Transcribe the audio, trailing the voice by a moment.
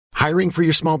Hiring for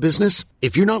your small business?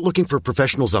 If you're not looking for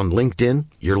professionals on LinkedIn,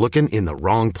 you're looking in the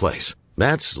wrong place.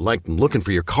 That's like looking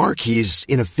for your car keys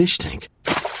in a fish tank.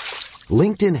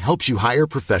 LinkedIn helps you hire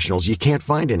professionals you can't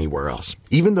find anywhere else,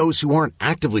 even those who aren't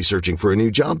actively searching for a new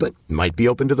job but might be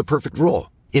open to the perfect role.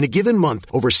 In a given month,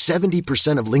 over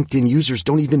 70% of LinkedIn users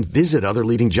don't even visit other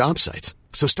leading job sites.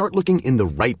 So start looking in the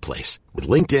right place. With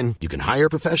LinkedIn, you can hire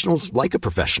professionals like a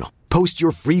professional. Post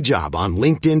your free job on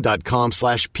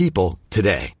linkedin.com/people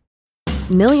today.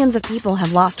 Millions of people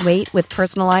have lost weight with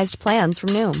personalized plans from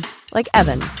Noom. Like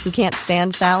Evan, who can't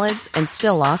stand salads and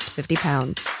still lost 50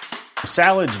 pounds.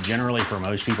 Salads generally for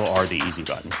most people are the easy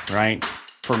button, right?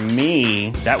 For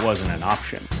me, that wasn't an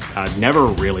option. I never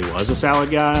really was a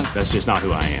salad guy. That's just not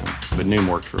who I am. But Noom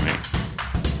worked for me.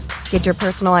 Get your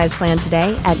personalized plan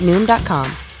today at Noom.com.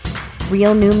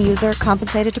 Real Noom user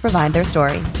compensated to provide their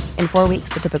story. In 4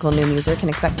 weeks, the typical Noom user can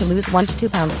expect to lose 1 to 2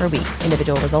 pounds per week.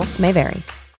 Individual results may vary.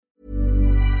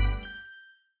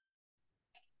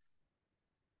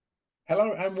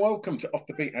 Hello and welcome to Off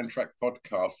the Beat and Track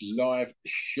podcast live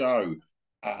show.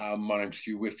 My name's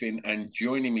Stu Whiffin, and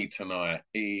joining me tonight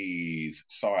is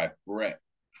Si, Brett,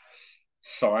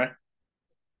 Steve,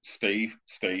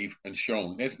 and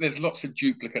Sean. There's lots of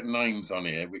duplicate names on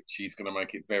here, which is going to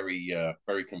make it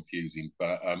very confusing.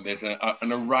 But there's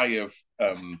an array of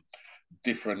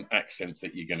different accents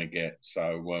that you're going to get,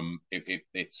 so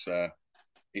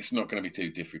it's not going to be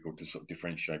too difficult to sort of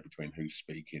differentiate between who's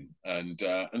speaking. And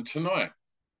tonight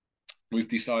we've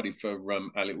decided for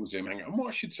our little Zoom hangout. And what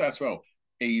I should say as well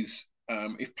is,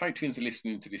 if Patreons are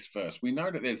listening to this first, we know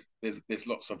that there's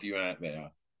lots of you out there,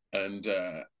 and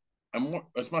what,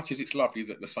 as much as it's lovely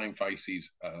that the same faces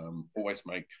always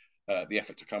make the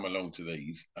effort to come along to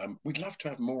these, we'd love to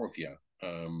have more of you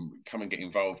come and get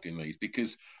involved in these,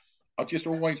 because I just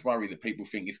always worry that people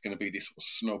think it's going to be this sort of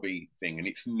snobby thing, and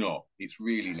it's not. It's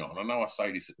really not. And I know I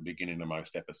say this at the beginning of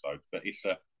most episodes, but it's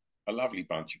a lovely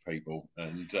bunch of people,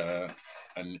 and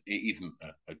it isn't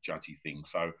a judgy thing.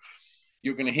 So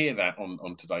you're going to hear that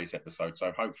on today's episode.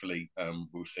 So hopefully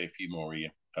we'll see a few more of you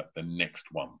at the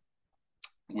next one.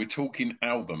 We're talking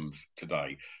albums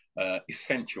today.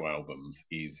 Essential albums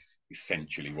is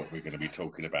essentially what we're going to be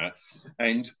talking about.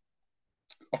 And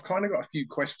I've kind of got a few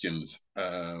questions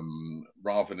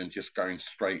rather than just going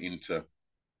straight into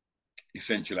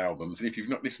essential albums. And if you've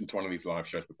not listened to one of these live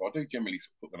shows before, I do generally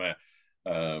sort of put them out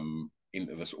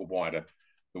into the sort of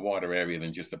wider area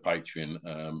than just the Patreon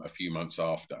a few months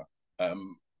after.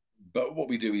 But what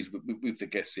we do is with the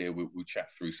guests here, we'll chat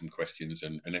through some questions,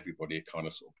 and everybody kind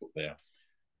of sort of put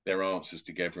their answers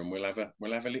together, and we'll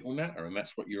have a little natter, and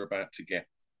that's what you're about to get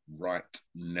right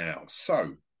now.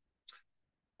 So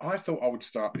I thought I would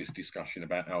start this discussion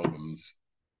about albums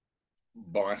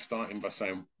by starting by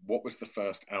saying, what was the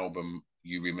first album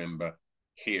you remember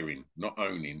hearing, not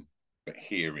owning, but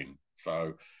hearing?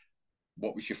 So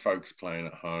what was your folks playing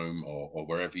at home or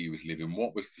wherever you was living?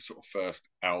 What was the sort of first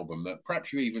album that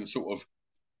perhaps you even sort of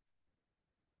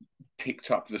picked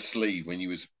up the sleeve when you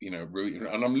was, rooting?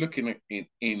 And I'm looking at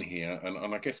in here, and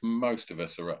I guess most of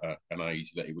us are at an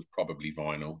age that it was probably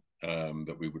vinyl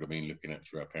that we would have been looking at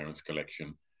through our parents'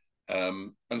 collection.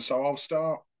 And so I'll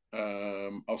start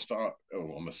on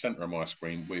the centre of my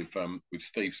screen with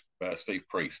Steve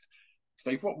Priest.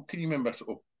 Steve, what can you remember sort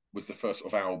of was the first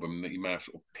sort of album that you may have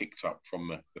sort of picked up from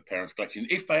the parents' collection,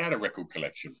 if they had a record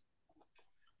collection?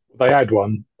 They had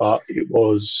one, but it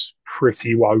was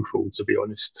pretty woeful, to be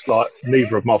honest. Like,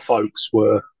 neither of my folks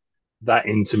were that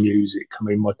into music. I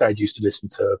mean, my dad used to listen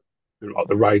to like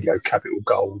the radio Capital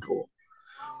Gold or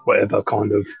whatever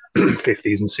kind of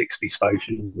 50s and 60s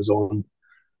station was on.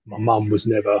 My mum was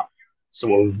never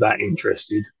sort of that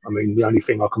interested. I mean, the only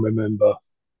thing I can remember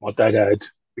my dad had,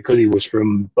 because he was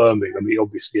from Birmingham, he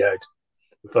obviously had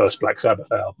the first Black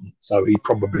Sabbath album. So he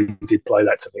probably did play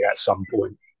that to me at some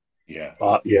point. Yeah.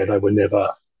 But yeah, they were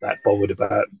never that bothered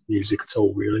about music at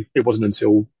all, really. It wasn't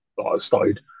until I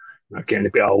started getting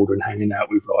a bit older and hanging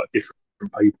out with like different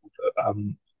people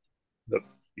that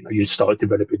you start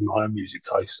developing my own music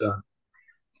taste.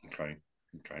 Okay.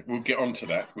 We'll get on to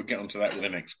that. With the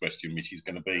next question, which is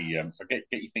going to be so get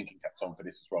your thinking caps on for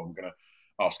this as well. I'm going to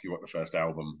ask you what the first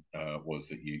album was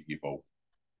that you bought.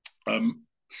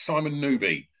 Simon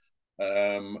Newby,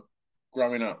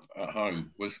 growing up at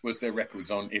home, was there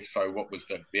records on? If so, what was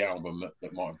the album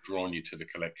that might have drawn you to the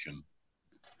collection?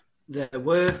 There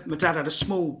were. My dad had a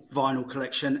small vinyl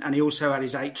collection, and he also had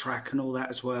his 8-track and all that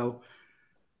as well,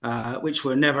 which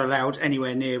were never allowed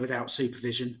anywhere near without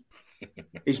supervision.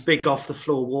 His big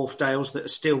off-the-floor Wharfdales that are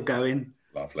still going.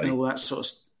 Lovely. And all that sort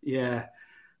of... Yeah.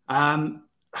 I'm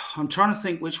trying to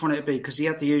think which one it'd be, because he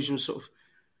had the usual sort of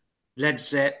Led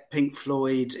Zepp, Pink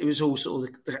Floyd. It was all sort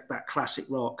of that classic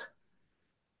rock.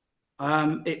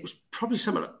 It was probably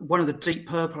one of the Deep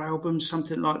Purple albums,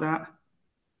 something like that.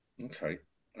 Okay.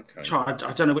 I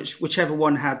don't know whichever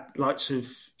one had Lights of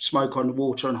Smoke on the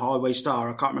Water and Highway Star.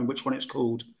 I can't remember which one it's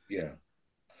called. Yeah.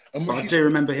 But I do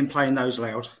remember him playing those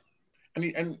loud.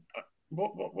 And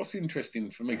what's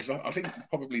interesting for me, because I think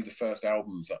probably the first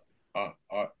albums that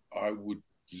I would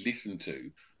listen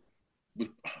to was,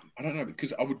 I don't know,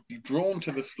 because I would be drawn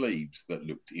to the sleeves that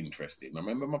looked interesting. I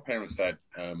remember my parents had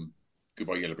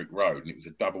Goodbye Yellow Brick Road, and it was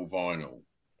a double vinyl,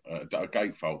 a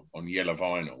gatefold on yellow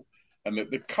vinyl. And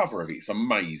the cover of it's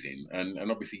amazing, and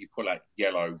obviously you pull out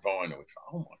yellow vinyl, it's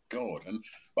like, oh my god!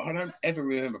 But I don't ever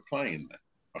remember playing that.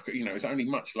 It's only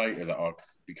much later that I've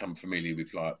become familiar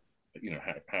with how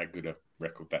good a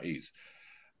record that is.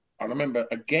 I remember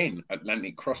again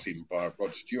Atlantic Crossing by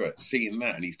Rod Stewart, seeing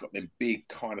that, and he's got them big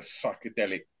kind of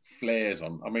psychedelic flares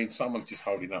on. I mean, someone's just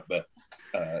holding up the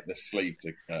sleeve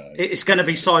to. It's going to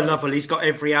be Cy Lovell. He's got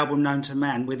every album known to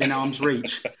man within arm's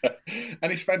reach,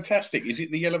 and it's fantastic. Is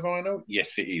it the yellow vinyl?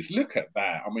 Yes, it is. Look at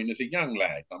that. I mean, as a young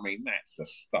lad, that's the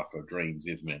stuff of dreams,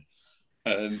 isn't it?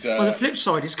 And well, the flip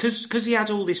side is because he had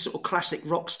all this sort of classic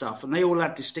rock stuff, and they all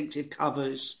had distinctive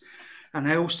covers, and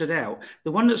they all stood out.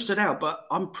 The one that stood out, but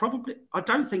I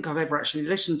don't think I've ever actually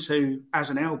listened to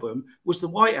as an album, was the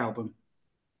White Album.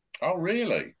 Oh,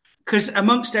 really? Because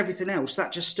amongst everything else,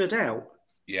 that just stood out.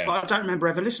 Yeah. But I don't remember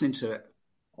ever listening to it.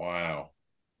 Wow.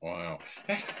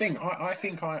 That's the thing. I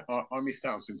think I missed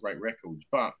out on some great records,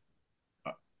 but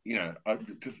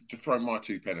to throw my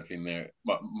two pence in there,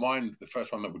 mine, the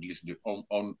first one that I would listen to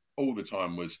on all the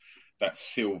time was that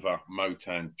Silver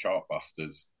Motown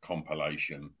Chartbusters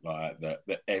compilation, like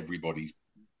that everybody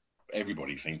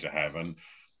seemed to have, and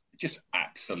just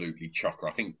absolutely chocker.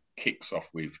 I think kicks off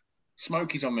with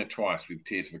Smokey's on there twice with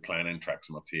Tears of a Clown and Tracks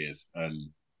of My Tears,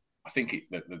 and I think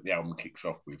the album kicks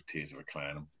off with Tears of a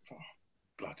Clown. Oh,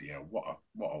 bloody hell! What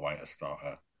a way to start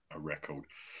a record.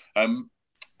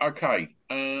 Okay,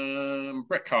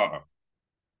 Brett Carter.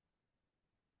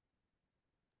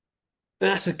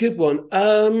 That's a good one.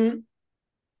 I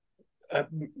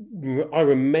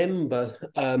remember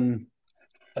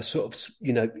a sort of,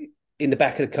 in the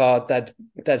back of the car,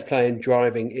 Dad's playing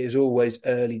Driving. It was always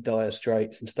early Dire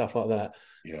Straits and stuff like that.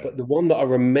 Yeah. But the one that I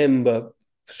remember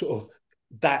sort of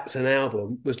that's an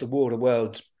album was the War of the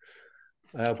Worlds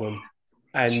album.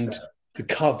 And the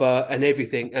cover and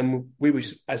everything. And we were,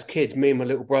 as kids, me and my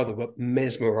little brother were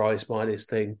mesmerised by this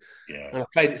thing. Yeah. And I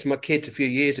played it to my kids a few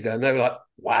years ago, and they were like,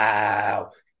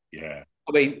 wow. Yeah.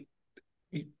 I mean,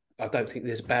 I don't think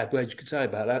there's a bad word you could say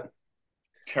about that.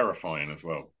 Terrifying as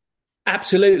well.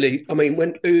 Absolutely. I mean,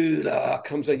 when Oola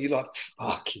comes in, you're like,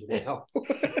 fucking hell.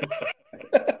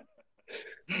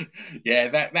 Yeah,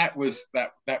 that was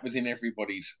in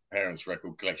everybody's parents'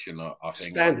 record collection, I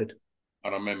think. Standard.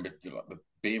 And I remember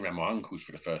being around my uncle's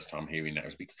for the first time hearing that. It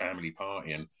was a big family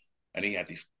party, and he had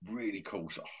this really cool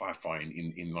sort of hi-fi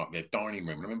in like their dining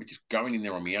room. And I remember just going in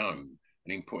there on my own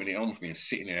and him putting it on for me and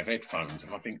sitting there with headphones.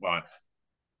 And I think, like,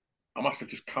 I must have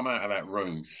just come out of that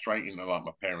room straight into like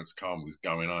my parents' car and was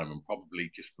going home, and probably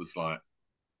just was like,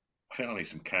 I think I need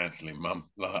some counselling,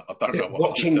 Mum. Like, I don't know what.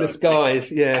 Watching the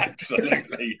skies, yeah,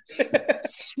 absolutely.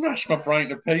 Smashed my brain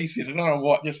to pieces. I don't know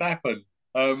what just happened.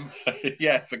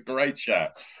 Yeah, it's a great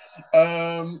chat.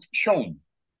 Sean,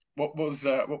 what was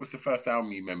the first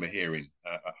album you remember hearing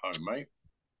at home, mate?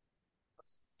 I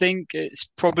think it's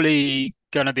probably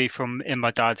gonna be from in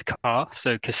my dad's car,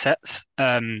 so cassettes.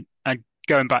 And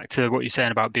going back to what you're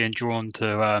saying about being drawn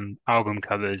to album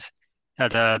covers,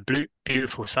 had a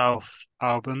Beautiful South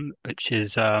album, which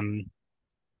is the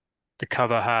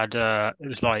cover had it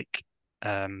was like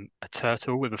a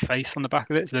turtle with a face on the back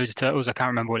of it. So those are turtles. I can't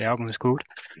remember what the album was called.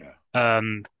 Yeah.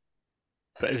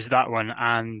 But it was that one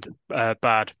and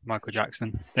Bad, Michael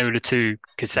Jackson. They were the two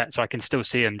cassettes. I can still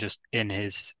see him just in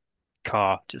his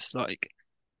car, just like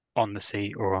on the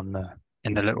seat or in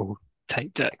the little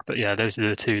tape deck. But yeah, those are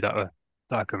the two that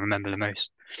I can remember the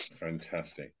most.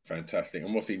 Fantastic.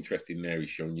 And what's interesting there is,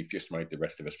 Sean, you've just made the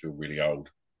rest of us feel really old.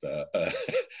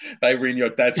 They were in your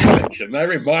dad's collection. They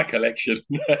were in my collection.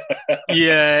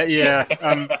 Yeah.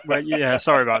 Well, yeah.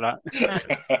 Sorry about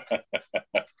that.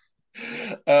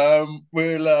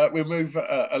 We'll move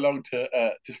along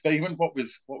to Stephen. What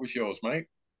was yours, mate?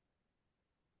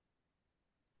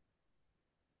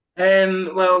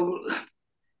 Well,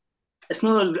 it's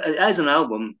not. It is an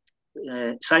album.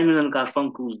 Simon and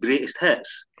Garfunkel's Greatest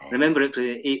Hits. Oh. Remember, it was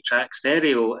an 8-track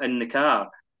stereo in the car,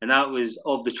 and that was,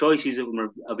 of the choices that were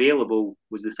available,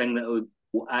 was the thing that I would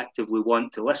actively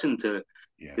want to listen to.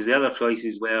 Because the other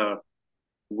choices were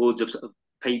loads of sort of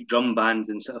pipe drum bands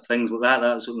and sort of things like that.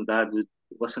 That's what my dad was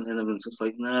listening to, and so it's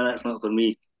like, nah, that's not for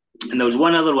me. And there was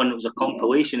one other one that was a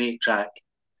compilation 8-track.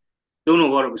 Don't know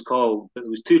what it was called, but there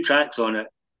was 2 tracks on it.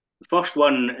 The first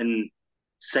one in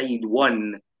side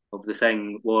 1 of the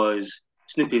thing was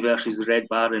Snoopy versus the Red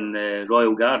Baron, the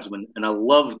Royal Guardsman, and I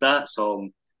loved that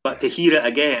song. But to hear it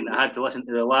again, I had to listen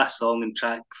to the last song in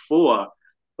track 4,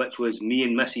 which was Me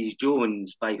and Mrs.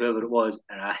 Jones by whoever it was,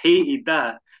 and I hated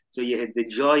that. So you had the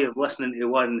joy of listening to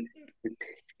one, the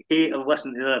hate of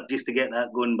listening to the other, just to get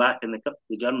that going back in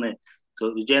the journey. So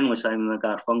it was generally Simon and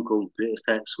Garfunkel. Greatest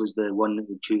Hits was the one that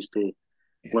we choose to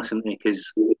listen to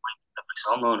because we liked every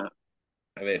song on it.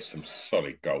 And there's some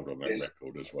solid gold on that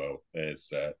record as well. There's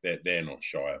they're not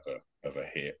shy of a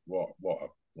hit. What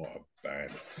a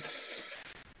band.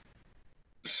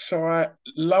 So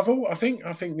Lovell, I think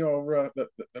you're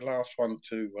the last one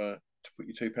to put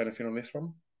your 2 pence in on this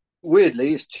one.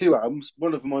 Weirdly, it's 2 albums.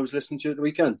 One of them I was listening to at the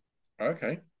weekend.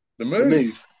 Okay, The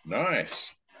Move.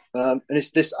 Nice. And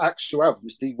it's this actual album.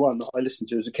 It's the one that I listened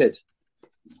to as a kid.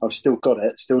 I've still got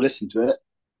it, still listen to it,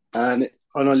 and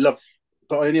I love.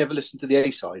 But I only ever listened to the A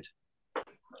side.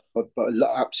 But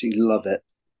I absolutely love it.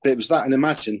 But it was that and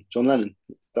Imagine, John Lennon.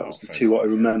 That was the 2 what I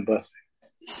remember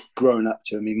growing up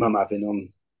to, and my mum having on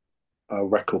a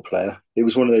record player. It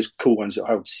was one of those cool ones that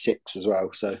held 6 as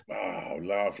well. So, oh,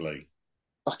 lovely.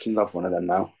 Fucking love one of them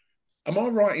now. Am I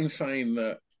right in saying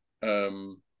that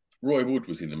Roy Wood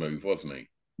was in The Move, wasn't he?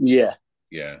 Yeah.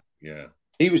 Yeah.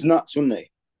 He was nuts, wasn't he?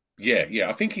 Yeah.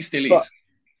 I think he still is.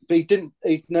 But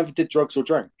he never did drugs or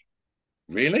drank.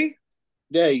 Really?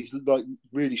 Yeah, he's like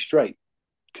really straight.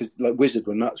 Because like Wizard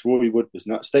were nuts, Roy Wood was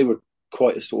nuts. They were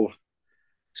quite a sort of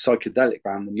psychedelic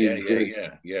band.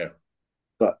 Yeah.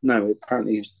 But no,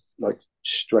 apparently he's like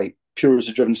straight, pure as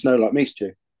a driven snow, like me,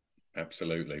 Stu.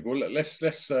 Absolutely. Well, let's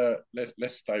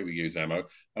stay with you, Zamo,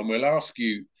 and we'll ask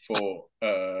you for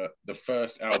the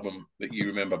first album that you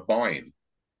remember buying.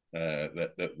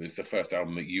 That was the first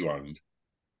album that you owned.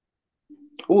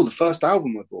 Oh, the first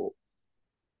album I bought.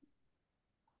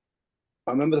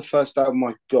 I remember the first album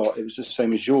I got. It was the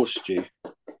same as yours, Stu.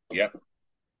 Yep.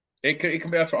 It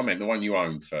can be. That's what I meant. The one you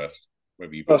owned first.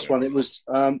 Whether you first one. It was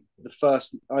the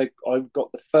first. I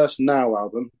got the first Now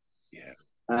album. Yeah.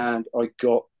 And I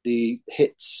got the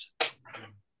Hits.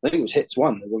 I think it was Hits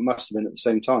 1. It must have been at the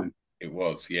same time. It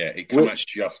was. Yeah. It came out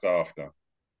just after.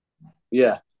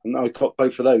 Yeah, and I got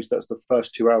both of those. That's the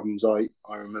first 2 albums I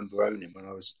remember owning when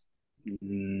I was.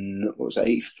 What was it?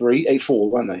 83, 84,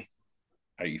 weren't they?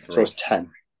 83. So I was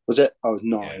 10. Was it? I was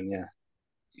 9,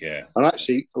 Yeah. And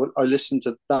actually, I listened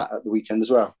to that at the weekend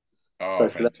as well. Oh,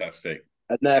 fantastic.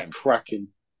 And they're cracking.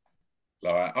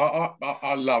 Like,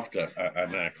 I loved a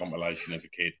Now compilation as a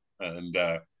kid. And,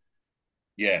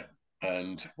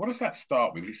 And what does that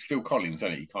start with? It's Phil Collins,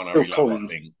 isn't it? You can't hurry love, I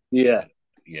think. Yeah.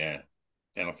 Yeah.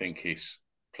 Then I think it's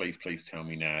Please Tell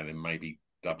Me Now, then maybe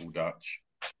Double Dutch.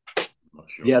 I'm not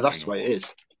sure. Yeah, that's the way it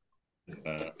is.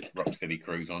 Rocksteady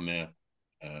Crew's on there.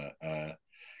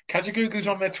 Kajagoogoo's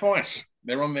on there twice.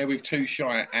 They're on there with Too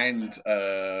Shy and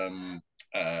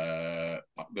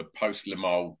the post Le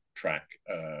Male track,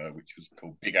 which was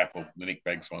called Big Apple, the Nick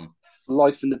Beggs one.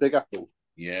 Life in the Big Apple.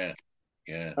 Yeah.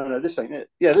 Oh no, this ain't it.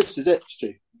 Yeah, this is it,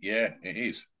 Stu. Yeah, it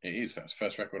is. That's the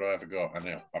first record I ever got, and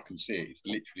I can see it. It's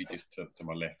literally just to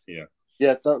my left here.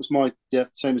 Yeah, that was my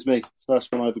same as me.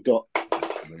 First one I ever got.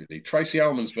 Absolutely. Tracy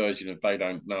Ullman's version of They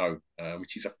Don't Know,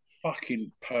 which is a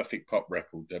fucking perfect pop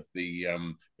record. The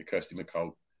Kirsty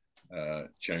MacColl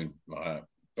tune, like that.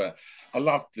 But I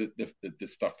loved the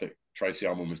stuff that Tracy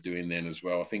Ullman was doing then as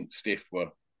well. I think Stiff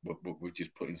were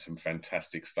just putting some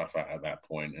fantastic stuff out at that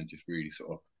point, and just really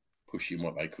sort of pushing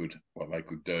what they could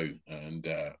do. And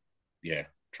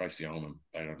Tracy Ullman,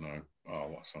 They Don't Know. Oh,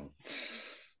 what a song.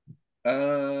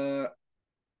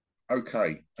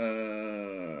 Okay.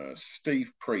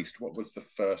 Steve Priest, what was the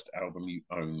first album you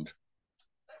owned?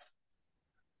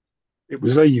 It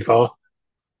was Eva.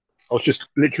 I was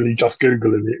literally just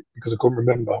Googling it because I couldn't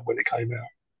remember when it came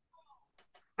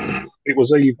out. It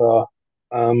was either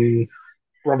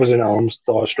Brothers in Arms,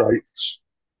 Dire Straits,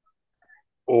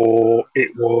 or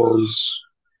it was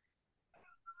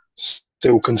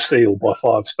Silk and Steel by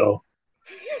Five Star.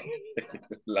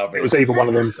 Love it. It was either one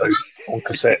of them two on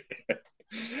cassette.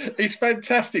 It's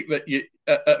fantastic that you,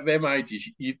 at them ages,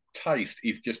 your taste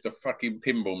is just a fucking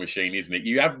pinball machine, isn't it?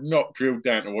 You have not drilled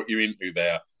down to what you're into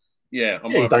there. Yeah,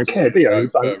 you don't care, do you?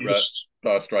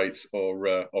 Dire Straits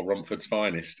or Romford's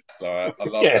Finest. I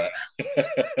love that.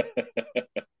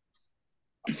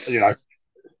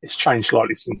 It's changed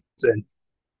slightly since then.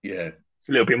 Yeah, it's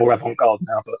a little bit more avant-garde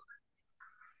now, but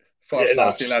Five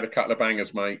Star still had a couple of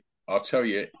bangers, mate. I'll tell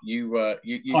you, you Total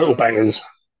don't know, bangers.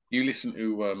 you listen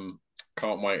to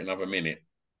Can't Wait Another Minute.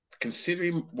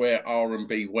 Considering where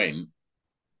R&B went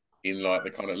in like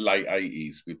the kind of late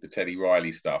 80s with the Teddy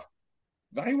Riley stuff,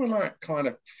 they were like kind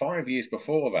of 5 years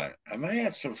before that, and they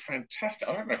had some fantastic.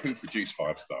 I don't know who produced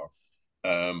Five Star,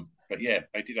 but yeah,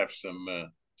 they did have some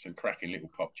cracking little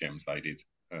pop gems. They did,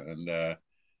 and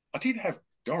I did have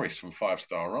Doris from Five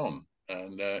Star on,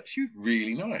 and she was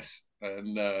really nice,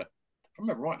 and if I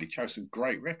remember rightly, chose some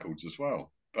great records as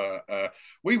well. But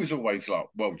we was always like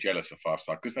well jealous of Five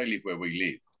Star because they live where we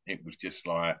live. It was just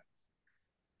like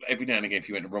every now and again, if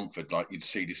you went to Romford, like you'd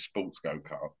see this sports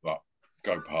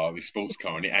this sports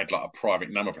car, and it had like a private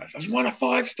number plate. That's one of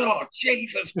Five Star.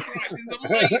 Jesus Christ, it's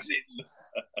amazing.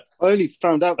 I only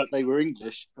found out that they were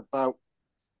English about,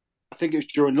 I think it was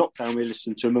during lockdown we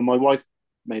listened to them, and my wife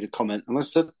made a comment, and I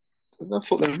said, I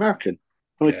thought they were American.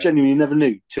 And I genuinely never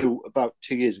knew till about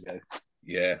 2 years ago.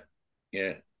 Yeah.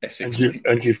 Essex,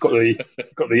 and you've got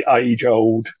the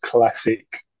age-old classic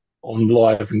on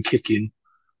Live and Kicking,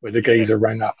 where the geezer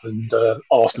rang up and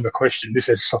asked him a question. This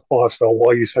is Five Star.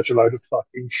 Why are you such a load of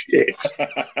fucking shit?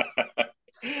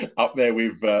 Up there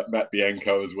with Matt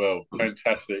Bianco as well.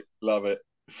 Fantastic. Love it.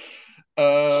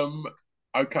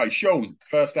 Okay, Sean,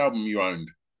 first album you owned?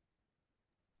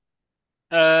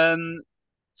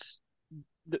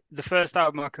 The first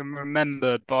album I can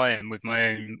remember buying with my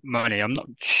own money, I'm not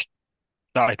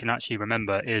that I can actually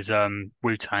remember, is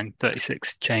Wu-Tang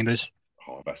 36 Chambers.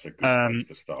 Oh, that's a good place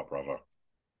to start, brother.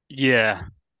 Yeah.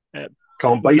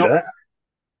 Can't beat that.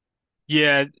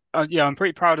 Yeah, I'm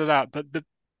pretty proud of that. But the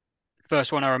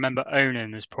first one I remember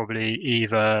owning was probably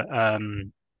either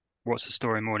What's the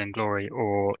Story, Morning Glory,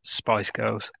 or Spice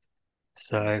Girls.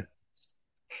 So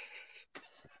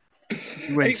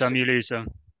you win some, you lose some.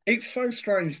 It's so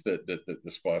strange that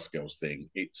the Spice Girls thing.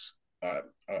 It's I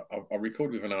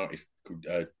recorded with an artist called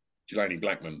Jelani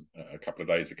Blackman a couple of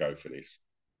days ago for this,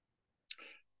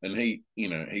 and he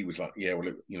was like, yeah,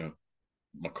 well,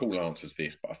 my cool answer is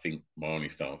this, but I think my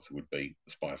honest answer would be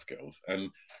the Spice Girls. And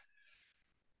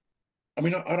I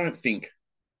mean, I don't think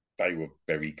they were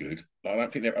very good. I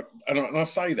don't think they're, and I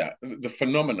say that the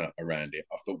phenomena around it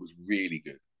I thought was really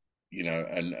good,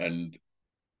 and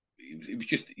it was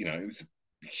just, it was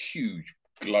a huge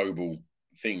global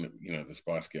thing that, the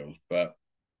Spice Girls, but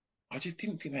I just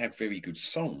didn't think they had very good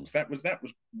songs. That was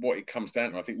what it comes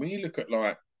down to. I think when you look at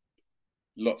like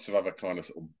lots of other kind of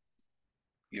sort of,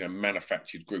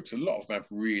 manufactured groups, a lot of them have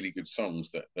really good songs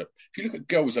that if you look at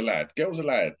Girls Aloud,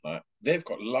 like they've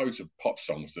got loads of pop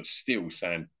songs that still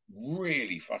sound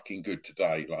really fucking good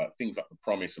today, like things like The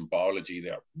Promise and Biology.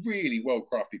 They're really well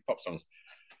crafted pop songs.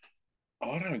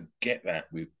 I don't get that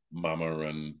with Mama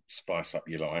and Spice Up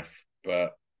Your Life,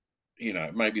 but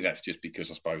maybe that's just because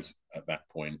I suppose at that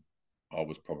point I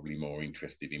was probably more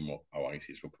interested in what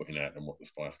Oasis were putting out than what the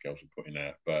Spice Girls were putting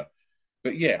out. But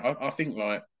yeah, I think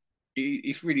like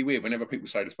it's really weird whenever people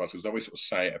say the Spice Girls, I always sort of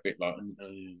say it a bit like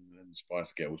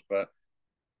Spice Girls, but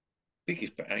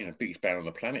biggest band on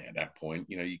the planet at that point.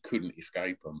 You couldn't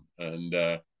escape them,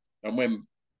 and when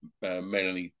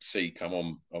Melanie C come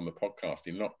on the podcast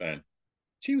in lockdown,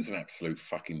 she was an absolute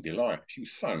fucking delight. She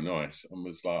was so nice and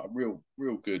was like a real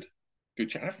good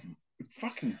chat.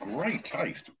 Fucking great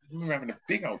taste. I remember having a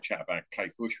big old chat about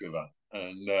Kate Bush with her,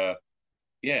 and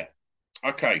yeah.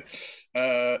 Okay,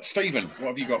 Stephen, what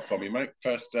have you got for me, mate?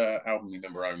 First album you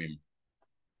remember owning?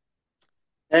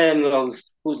 Well, I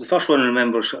suppose the first one I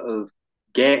remember sort of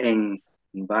getting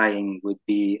and buying would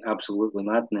be Absolutely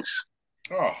Madness.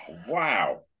 Oh,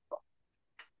 wow.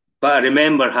 But I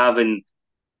remember having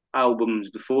albums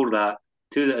before that.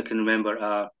 Two that I can remember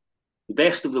are The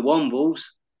Best of the Wombos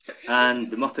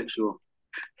and The Muppet Show.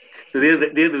 So they're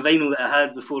the vinyl that I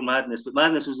had before Madness. But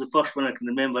Madness was the first one I can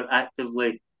remember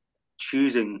actively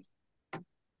choosing.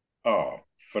 Oh,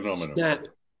 phenomenal. Snap.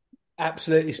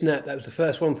 Absolutely snap. That was the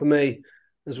first one for me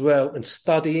as well. And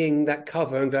studying that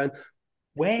cover and going,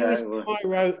 where is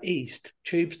Cairo East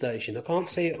tube station? I can't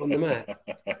see it on the map.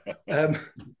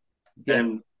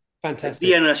 Fantastic. It's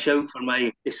being a shout for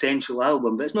my essential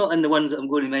album, but it's not in the ones that I'm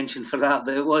going to mention for that,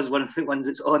 but it was one of the ones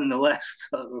that's on the list.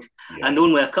 Yeah. And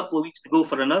only a couple of weeks to go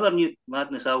for another new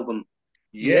Madness album.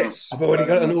 Yes. I've already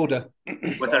got an order.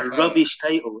 With a rubbish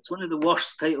title. It's one of the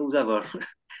worst titles ever.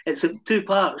 It's in two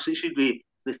parts. It should be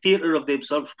The Theatre of the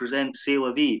Absurd presents C'est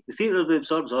La Vie. The Theatre of the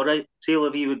Absurd's all right. C'est La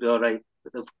Vie would be all right.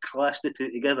 But they've clashed the two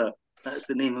together. That's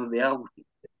the name of the album.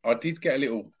 I did get a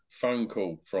little phone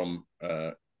call from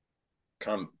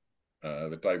Cunt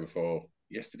the day before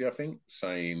yesterday, I think,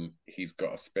 saying he's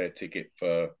got a spare ticket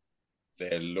for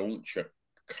their launch at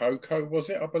Coco, was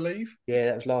it, I believe? Yeah,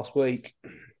 that was last week.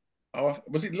 Oh,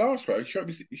 was it last week?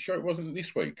 You sure it wasn't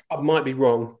this week? I might be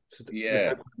wrong. So Yeah.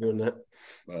 don't quote me on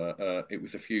that. It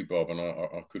was a few bob, and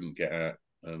I couldn't get out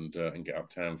and get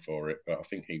uptown for it, but I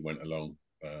think he went along.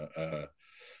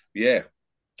 Yeah.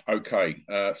 Okay.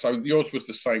 So yours was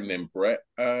the same then, Brett.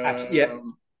 Yeah.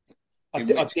 I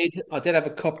did have a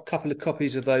couple of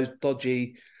copies of those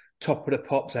dodgy Top of the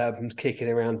Pops albums kicking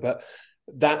around, but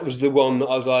that was the one that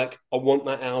I was like, I want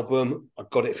that album. I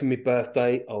got it for my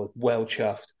birthday. I was well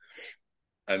chuffed.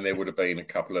 And there would have been a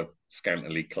couple of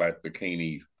scantily clad,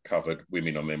 bikini covered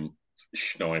women on them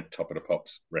schneid Top of the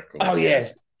Pops records. Oh yeah,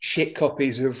 shit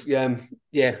copies of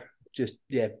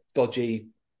dodgy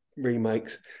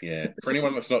remakes. Yeah, for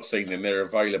anyone that's not seen them, they're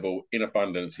available in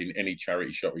abundance in any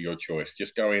charity shop of your choice.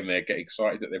 Just go in there, get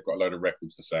excited that they've got a load of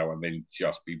records for sale, and then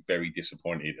just be very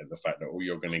disappointed at the fact that all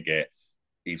you're going to get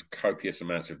is copious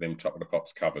amounts of them Top of the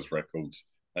Pops covers records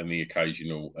and the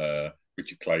occasional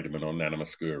Richard Clayderman or Nana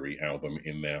Muscuri album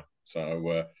in there.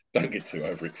 So don't get too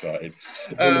overexcited.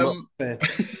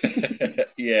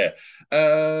 Yeah.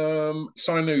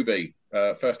 Sinubi,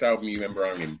 first album you remember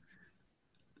owning?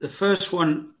 The first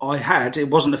one I had, it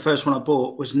wasn't the first one I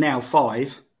bought, was Now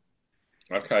 5.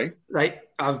 Okay.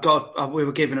 We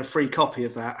were given a free copy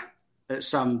of that at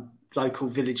some local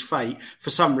village fete.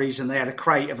 For some reason, they had a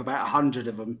crate of about 100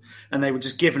 of them, and they were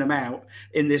just giving them out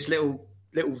in this little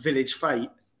village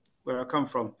fete where I come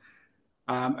from.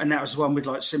 And that was the one with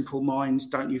like Simple Minds,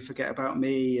 Don't You Forget About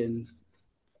Me, and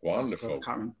wonderful. I can't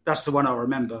remember. That's the one I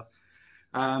remember.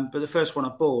 But the first one I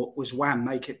bought was Wham!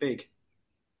 Make It Big.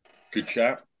 Good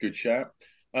chat.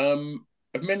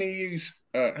 Have many of you,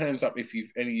 hands up if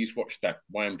any of you watched that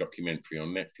Wham! Documentary on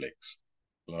Netflix?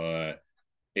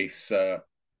 It's I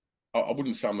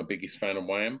wouldn't say I'm the biggest fan of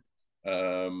Wham,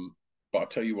 but I'll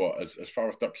tell you what, as far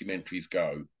as documentaries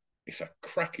go, it's a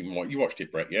cracking one. You watched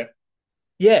it, Brett, yeah?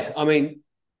 Yeah, I mean,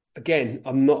 again,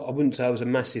 I wouldn't say I was a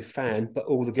massive fan, but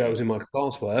all the girls in my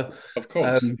class were. Of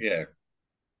course, yeah.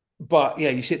 But yeah,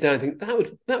 you sit down and think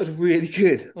that was really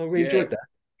good. I really enjoyed that.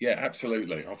 Yeah,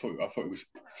 absolutely. I thought it was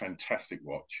a fantastic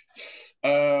watch.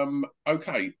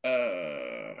 Okay,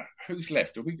 who's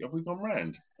left? Have we gone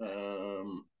round?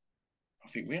 I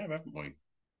think we have, haven't we?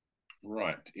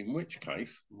 Right. In which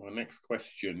case, my next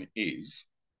question is: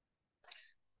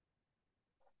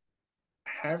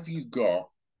 have you got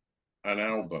an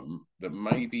album that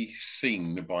may be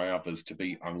seen by others to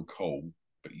be uncool,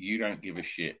 but you don't give a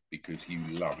shit because you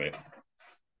love it?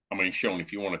 I mean, Sean,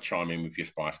 if you want to chime in with your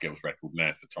Spice Girls record,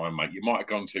 now's the time, mate. You might have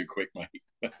gone too quick, mate.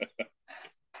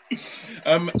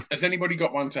 Has anybody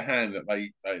got one to hand that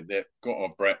they've got?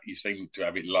 Or Brett, you seem to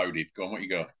have it loaded. Go on, what you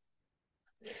got?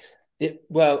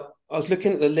 Well, I was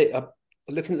looking at the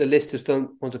list of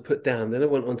ones to put down. Then I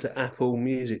went onto Apple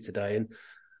Music today and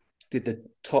did the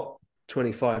top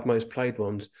 25 most played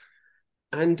ones.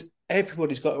 And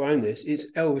everybody's got to own this.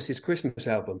 It's Elvis's Christmas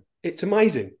album. It's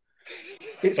amazing.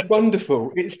 It's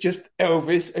wonderful. It's just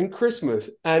Elvis and Christmas.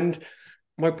 And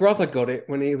my brother got it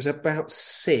when he was about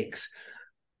 6.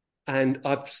 And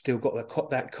I've still got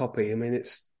that copy. I mean,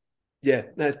 that's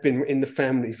been in the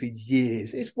family for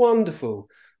years. It's wonderful.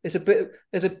 There's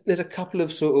a couple of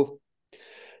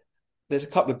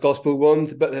gospel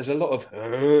ones, but there's a lot of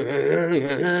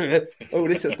all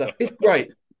this sort of stuff. It's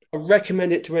great. I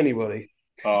recommend it to anybody.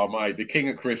 Oh, mate, the King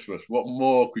of Christmas. What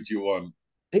more could you want?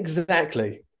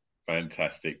 Exactly.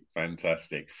 Fantastic.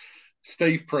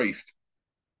 Steve Priest.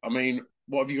 I mean,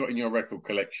 what have you got in your record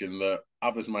collection that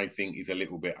others may think is a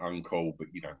little bit uncool, but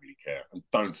you don't really care? And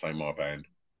don't say my band.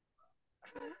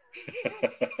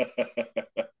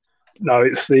 No,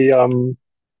 it's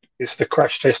the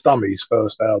Crash Test Dummies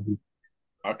first album.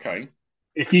 Okay.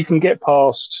 If you can get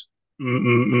past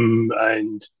and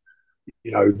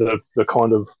the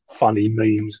kind of funny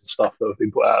memes and stuff that have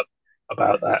been put out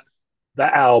about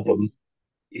that album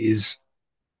is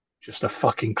just a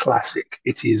fucking classic.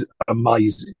 It is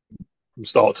amazing from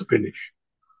start to finish.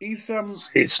 It's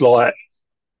like,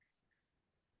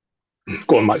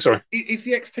 go on, mate. Sorry. Is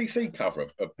the XTC cover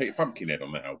of Peter Pumpkinhead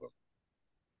on that album?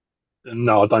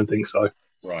 No, I don't think so.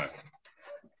 Right.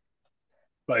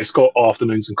 But it's got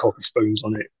Afternoons and Coffee Spoons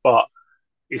on it. But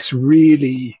it's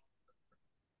really,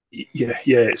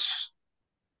 it's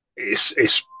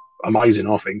amazing,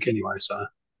 I think, anyway. So,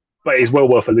 but it's well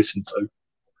worth a listen to.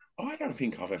 I don't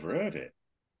think I've ever heard it.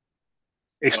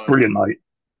 It's brilliant, mate.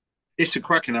 It's a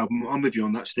cracking album. I'm with you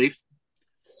on that, Steve.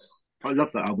 I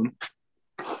love that album.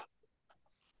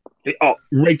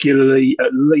 Regularly,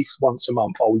 at least once a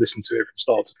month, I'll listen to it from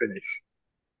start to finish.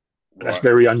 Right. That's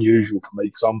very unusual for me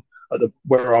because I'm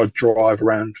where I drive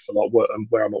around for like work and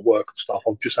where I'm at work and stuff.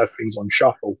 I'll just have things on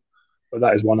shuffle, But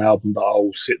that is one album that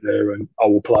I'll sit there and I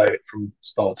will play it from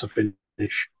start to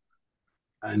finish,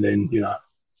 and then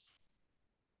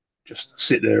just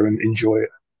sit there and enjoy it.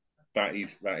 That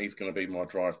is going to be my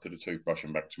drive to the toothbrush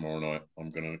and back tomorrow night.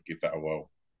 I'm going to give that a whirl,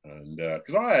 and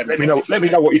because I had let me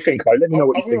know what you think, mate. Let me know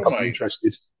what you think. I'm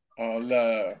interested.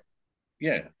 I'll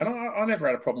yeah, and I never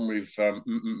had a problem with I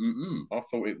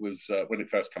thought it was when it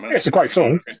first came out. Yeah, it's a great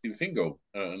song, interesting single,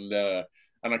 and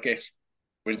I guess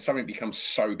when something becomes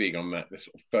so big on that, the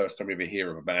sort of first time you ever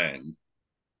hear of a band,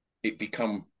 it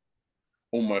become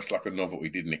almost like a novelty,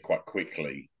 didn't it? Quite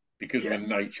quickly, because of the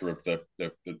nature of the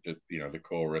the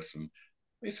chorus, and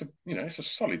it's a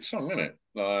solid song, isn't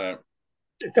it?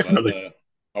 Definitely.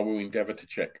 I will endeavour to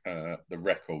check the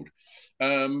record.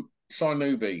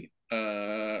 Sinubi,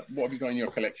 what have you got in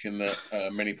your collection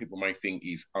that many people may think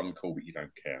is uncool, but you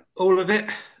don't care? All of it.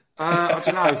 I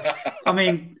don't know. I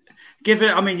mean,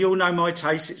 you'll know my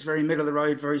taste. It's very middle of the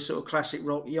road, very sort of classic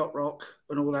rock, yacht rock,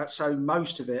 and all that. So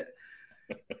most of it.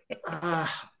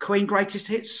 Queen greatest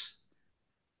hits.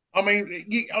 I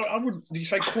mean, I would. Did you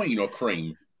say Queen or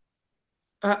Cream?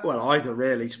 Well, either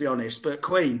really, to be honest. But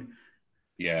Queen.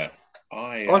 Yeah,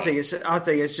 I think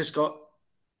it's just got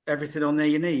everything on there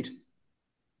you need.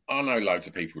 I know loads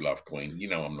of people love Queen.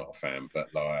 I'm not a fan, but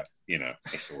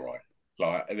it's all right.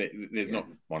 They're not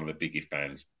one of the biggest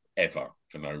bands ever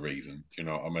for no reason. Do you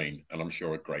know what I mean? And I'm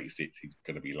sure at Greatest Hits he's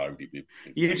going to be loaded with.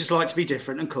 You just like to be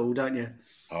different and cool, don't you?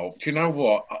 Oh, do you know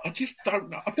what? I just don't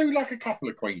know. I do like a couple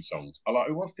of Queen songs. I like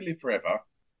Who Wants to Live Forever.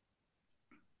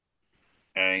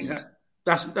 And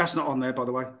that's not on there, by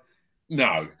the way.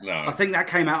 No. I think that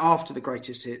came out after the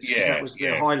Greatest Hits because that was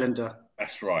the Highlander.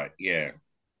 That's right. Yeah.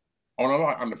 Oh, and I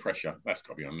like Under Pressure. That's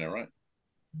got to be on there, right?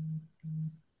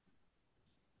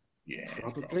 Yeah,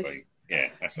 probably. Yeah,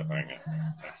 that's a banger.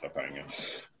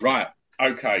 Right.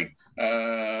 Okay.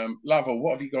 Lovell,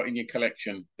 what have you got in your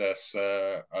collection that's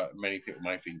many people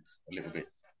may think a little bit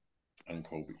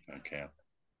uncool, but you don't care?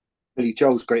 Billy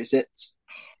Joel's Greatest Hits.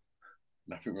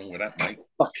 Nothing wrong with that, mate.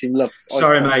 Fucking love.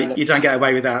 Sorry, mate. You don't get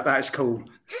away with that. That is cool.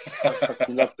 I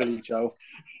fucking love Billy Joel.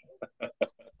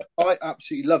 I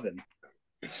absolutely love him.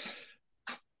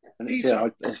 And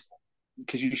it's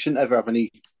because you shouldn't ever have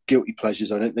any guilty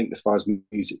pleasures, I don't think, as far as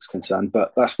music's concerned.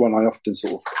 But that's one I often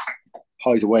sort of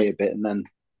hide away a bit, and then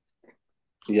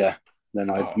I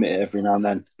admit it every now and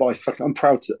then. But I'm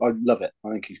proud to. I love it.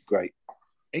 I think he's great.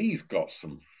 He's got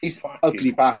some. He's fucking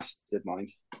ugly bastard,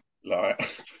 mind.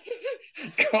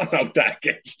 Can't hold that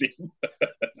against him.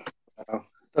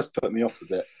 That's put me off a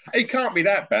bit. He can't be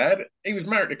that bad. He was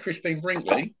married to Christine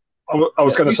Brinkley. I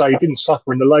was going to say he didn't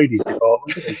suffer in the ladies'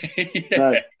 department, did he?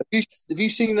 No. Have you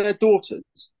seen their daughters?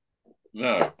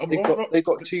 No. They've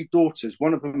got two daughters.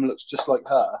 One of them looks just like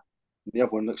her, and the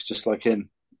other one looks just like him.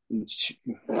 You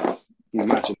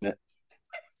imagine it.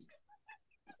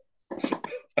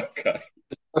 Okay.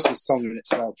 That's a song in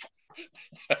itself.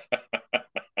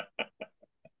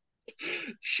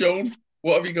 Sean,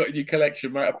 what have you got in your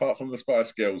collection, mate, apart from the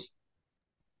Spice Girls?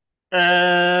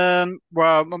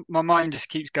 Well, my mind just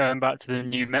keeps going back to the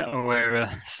new metal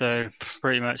era, so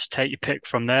pretty much take your pick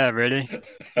from there, really.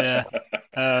 Yeah.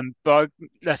 But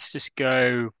let's just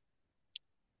go.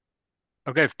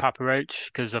 I'll go for Papa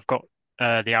Roach because I've got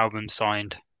the album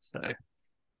signed. So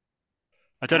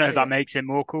I don't know if that makes it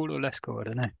more cool or less cool. I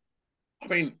don't know. I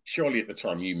mean, surely at the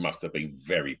time you must have been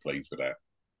very pleased with that.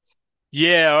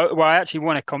 Yeah, well, I actually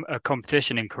won a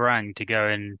competition in Kerrang to go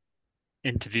and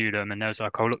interview them, and there was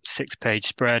like a 6-page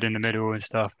spread in the middle and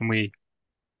stuff, and we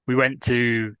went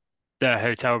to their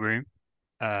hotel room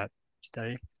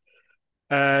stay,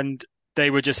 and they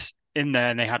were just in there,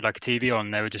 and they had like a TV on.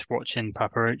 They were just watching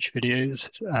Papa Roach videos,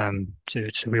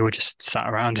 so we all just sat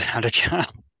around and had a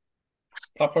chat.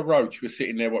 Papa Roach was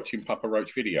sitting there watching Papa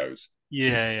Roach videos.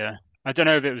 Yeah. I don't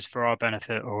know if it was for our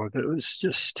benefit or if it was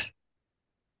just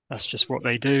that's just what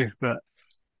they do, but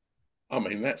I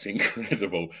mean, that's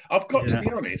incredible. I've got to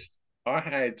be honest.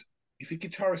 Is a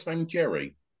guitarist named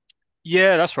Jerry?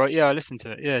 Yeah, that's right. Yeah, I listened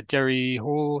to it. Yeah, Jerry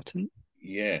Horton.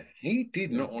 Yeah, he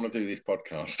did not want to do this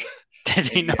podcast. Did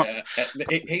he not?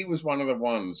 He was one of the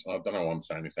ones, I don't know why I'm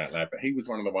saying this out loud, but he was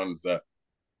one of the ones that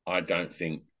I don't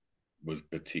think was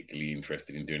particularly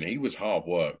interested in doing it. He was hard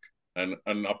work, and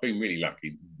I've been really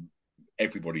lucky.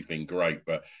 Everybody's been great,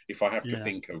 but if I have to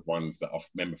think of ones that I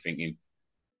remember thinking.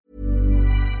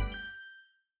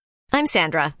 I'm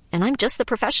Sandra, and I'm just the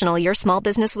professional your small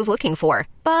business was looking for.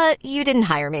 But you didn't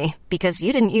hire me because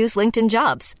you didn't use LinkedIn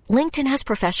Jobs. LinkedIn has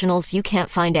professionals you can't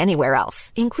find anywhere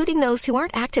else, including those who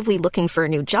aren't actively looking for a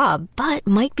new job, but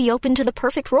might be open to the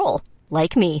perfect role,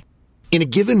 like me. In a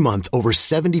given month, over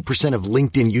 70% of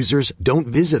LinkedIn users don't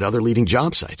visit other leading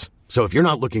job sites. So if you're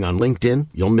not looking on LinkedIn,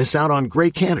 you'll miss out on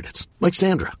great candidates like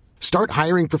Sandra. Start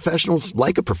hiring professionals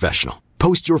like a professional.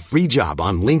 Post your free job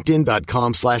on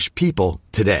linkedin.com/people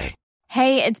today.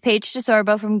 Hey, it's Paige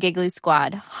DeSorbo from Giggly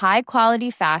Squad. High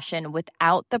quality fashion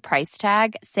without the price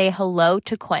tag. Say hello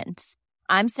to Quince.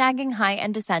 I'm snagging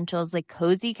high-end essentials like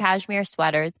cozy cashmere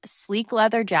sweaters, sleek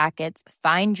leather jackets,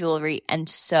 fine jewelry, and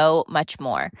so much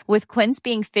more. With Quince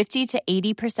being 50 to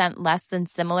 80% less than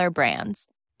similar brands.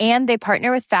 And they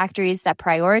partner with factories that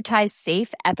prioritize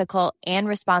safe, ethical, and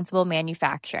responsible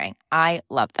manufacturing. I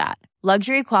love that.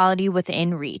 Luxury quality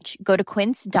within reach. Go to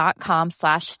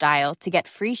quince.com/style to get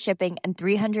free shipping and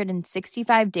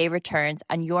 365-day returns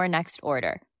on your next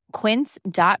order.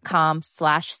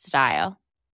 Quince.com/style.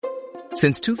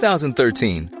 Since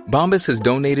 2013, Bombas has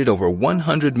donated over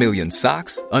 100 million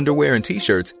socks, underwear, and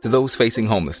T-shirts to those facing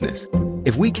homelessness.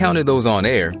 If we counted those on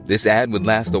air, this ad would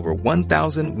last over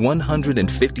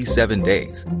 1,157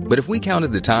 days. But if we counted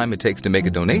the time it takes to make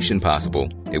a donation possible,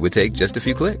 it would take just a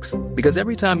few clicks. Because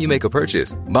every time you make a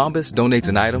purchase, Bombas donates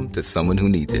an item to someone who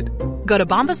needs it. Go to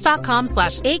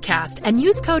bombas.com/ACAST and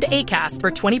use code ACAST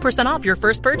for 20% off your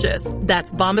first purchase.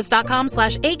 That's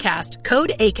bombas.com/ACAST,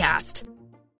 code ACAST.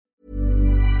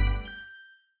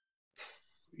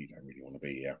 You don't really want to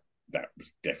be here. That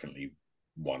was definitely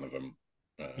one of them.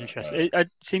 Interesting. I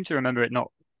seem to remember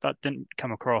that didn't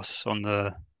come across on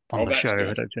the show. Good.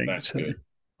 I don't think. That's good.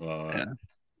 Yeah.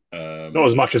 Not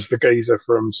as much as the geezer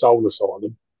from Soul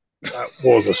Asylum. That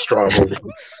was a struggle.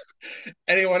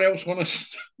 Anyone else want to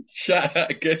shout out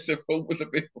a guess I thought was a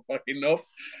bit fucking off?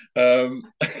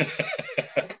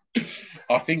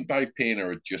 I think Dave Pirner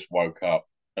had just woke up,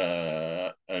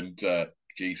 and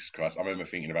Jesus Christ, I remember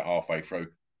thinking about halfway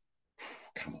through,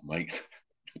 come on, mate.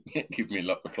 Give me a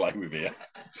lot to play with here.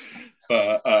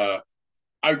 But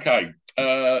okay,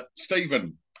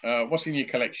 Stephen, what's in your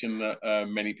collection that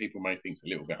many people may think is a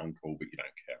little bit uncool, but you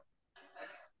don't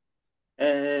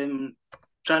care?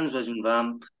 Transvision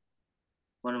Vamp,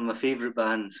 one of my favourite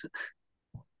bands.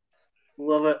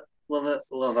 Love it, love it,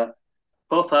 love it.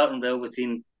 Pop Art and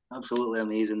Velveteen, absolutely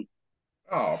amazing.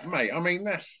 Oh, mate, I mean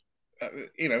that's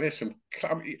there's some.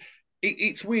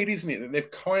 It's weird, isn't it, that they've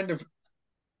kind of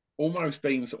almost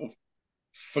been sort of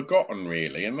forgotten,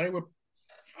 really, and they were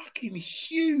fucking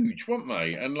huge, weren't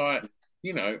they? And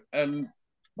and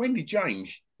Wendy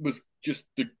James was just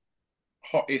the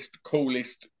hottest,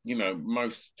 coolest,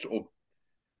 most sort of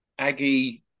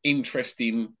aggy,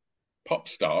 interesting pop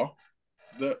star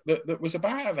that was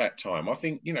about at that time. I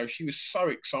think she was so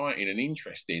exciting and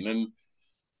interesting. And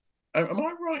am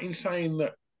I right in saying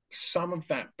that some of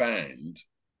that band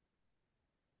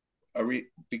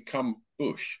become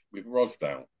Bush with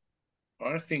Rosdale?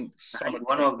 I think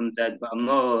one of them did, but I'm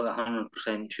not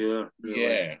 100% sure. Really.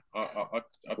 Yeah, I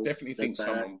definitely think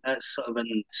someone. That's sort of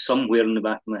been somewhere in the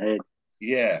back of my head.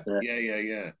 Yeah.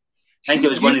 I think it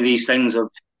was one of these things of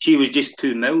she was just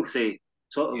too mouthy,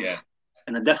 sort of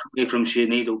in a different way from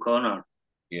Sinead O'Connor.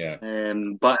 Yeah.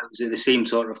 But it was at the same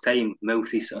sort of time,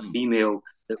 mouthy sort of female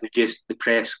that was just the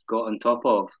press got on top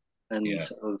of and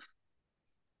sort of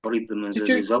buried them as a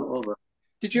result of it.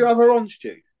 Did you have her on,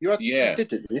 Stu? You did,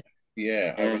 didn't you?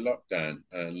 Yeah, over lockdown.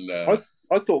 And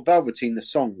I thought Velveteen, the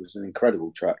song, was an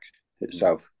incredible track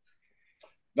itself.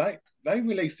 They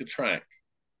released a track,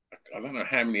 I don't know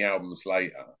how many albums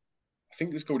later. I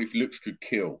think it was called If Looks Could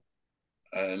Kill.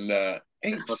 And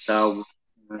it's so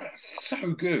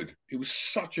good. It was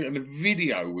and the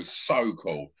video was so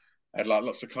cool. Had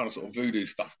lots of kind of sort of voodoo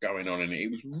stuff going on in it. It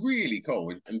was really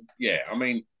cool. And I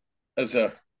mean, I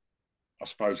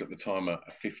suppose at the time, a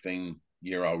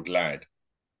 15-year-old lad,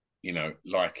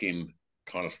 liking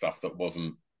kind of stuff that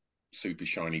wasn't super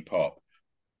shiny pop.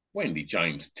 Wendy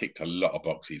James ticked a lot of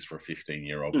boxes for a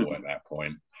 15-year-old boy at that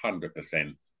point,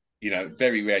 100%.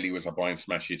 Very rarely was I buying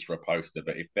smashes for a poster,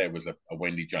 but if there was a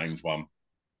Wendy James one,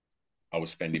 I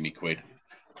was spending me quid.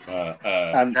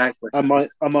 And my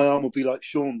arm will be like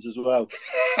Sean's as well.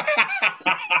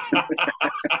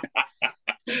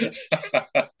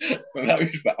 For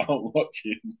those that aren't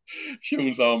watching,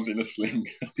 Sean's arm's in a sling.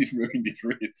 He's ruined his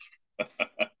wrist.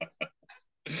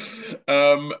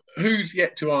 Who's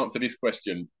yet to answer this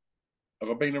question?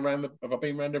 Have I been around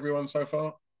everyone so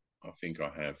far? I think I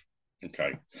have.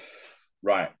 Okay.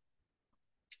 Right.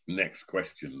 Next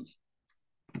questions.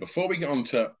 Before we get on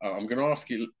to, I'm going to ask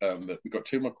you that we've got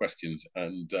two more questions,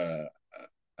 and the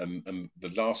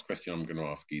last question I'm going to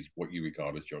ask is what you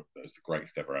regard as the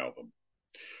greatest ever album.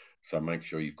 So make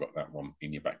sure you've got that one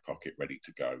in your back pocket ready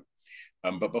to go.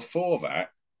 But before that,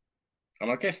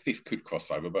 and I guess this could cross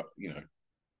over, but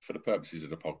for the purposes of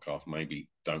the podcast, maybe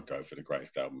don't go for the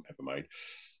greatest album ever made.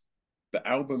 the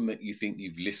album that you think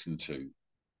you've listened to.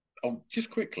 Oh, just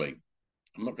quickly,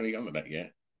 I'm not going to go into that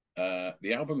yet.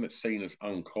 The album that's seen as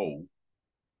uncool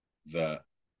that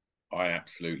I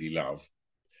absolutely love,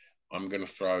 I'm going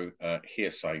to throw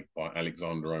Hearsay by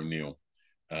Alexander O'Neal.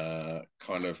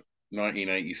 Kind of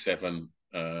 1987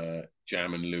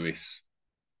 Jam and Lewis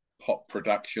pop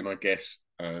production, I guess,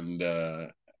 and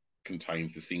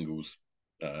contains the singles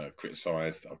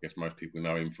criticised, I guess most people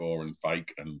know him for, and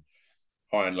Fake and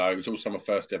High and Low. It was also my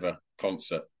first ever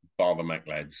concert, bar the Mac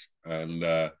Lads.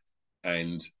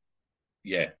 And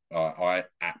yeah, I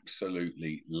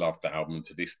absolutely love that album.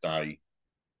 To this day,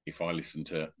 if I listen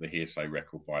to the Hearsay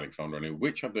record by Alexander O'Neal,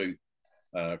 which I do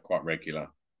quite regular,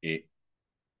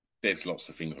 there's lots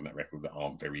of things on that record that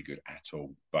aren't very good at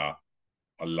all, but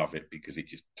I love it because it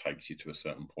just takes you to a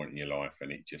certain point in your life,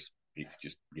 and it just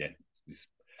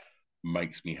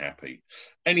makes me happy.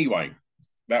 Anyway,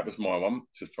 that was my one,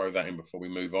 to throw that in before we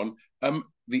move on.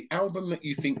 The album that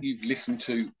you think you've listened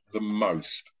to the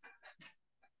most.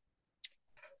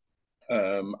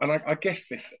 And I guess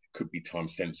this could be time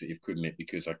sensitive, couldn't it?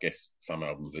 Because I guess some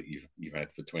albums that you've had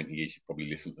for 20 years, you probably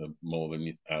listen to more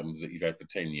than albums that you've had for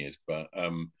 10 years. But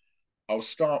I'll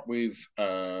start with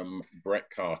Brett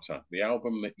Carter, the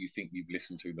album that you think you've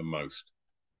listened to the most.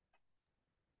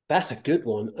 That's a good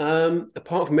one.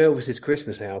 Apart from Elvis's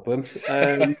Christmas album,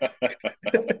 I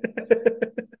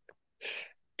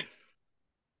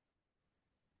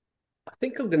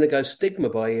think I'm going to go Stigma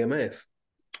by EMF.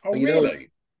 Oh,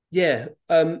 really? Yeah.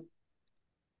 I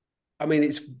mean,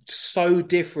 it's so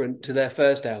different to their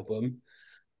first album,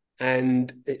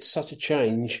 and it's such a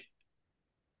change.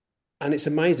 And it's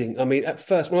amazing. I mean, at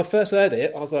first, when I first heard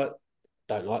it, I was like, I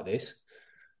don't like this.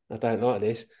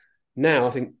 Now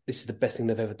I think this is the best thing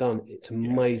they've ever done. It's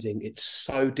amazing. Yeah. It's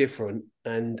so different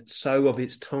and so of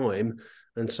its time,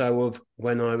 and so of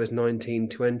when I was 19,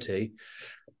 20.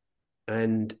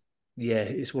 And yeah,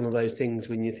 it's one of those things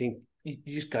when you think, you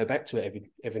just go back to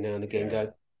it every now and again and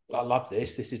go, I love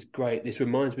this. This is great. This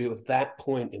reminds me of that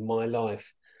point in my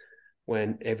life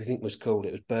when everything was cool.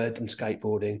 It was birds and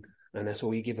skateboarding, and that's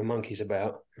all you give a monkeys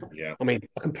about. Yeah. I mean,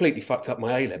 I completely fucked up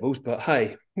my A-levels, but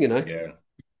hey, you know. Yeah.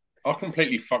 I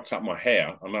completely fucked up my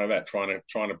hair. I know that, trying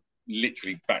to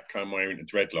literally backcomb my hair into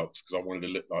dreadlocks because I wanted to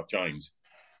look like James.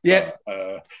 Yeah.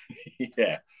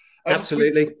 Yeah.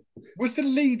 Absolutely. Was the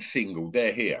lead single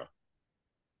They're Here?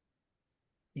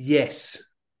 Yes.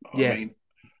 I mean,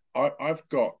 I've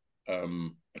got a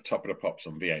Top of the Pops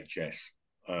on VHS,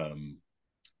 and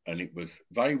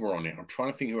they were on it. I'm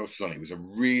trying to think who else was on it. It was a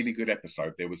really good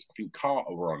episode. There was, I think,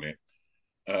 Carter were on it,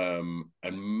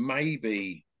 and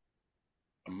maybe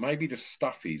the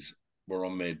Stuffies were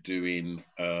on there doing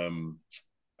the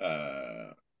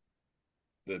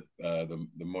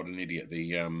Modern Idiot.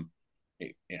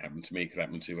 It happened to me, could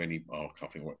happen to any. I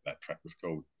can't think what that track was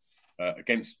called.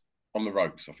 Against On the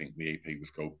Ropes, I think the EP was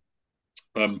called.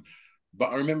 But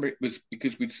I remember it was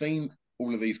because we'd seen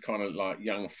all of these kind of like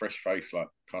young, fresh-faced, like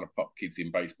kind of pop kids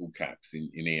in baseball caps in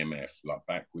EMF, like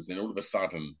backwards. And all of a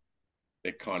sudden,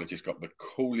 they've kind of just got the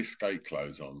coolest skate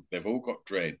clothes on. They've all got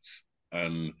dreads,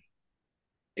 and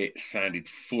it sounded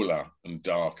fuller and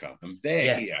darker. And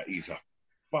They're Here is a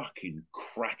fucking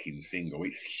cracking single.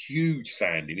 It's huge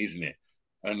sounding, isn't it?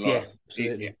 And like,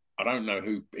 I don't know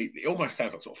who. It almost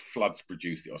sounds like sort of Floods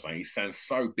produced it or something. It sounds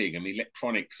so big, and the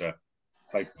electronics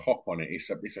they pop on it. It's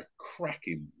a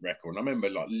cracking record. And I remember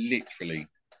like literally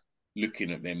looking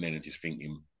at them then and just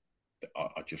thinking,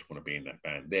 I just want to be in that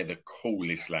band. They're the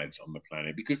coolest lads on the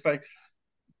planet, because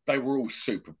they were all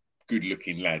super good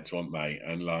looking lads, weren't they?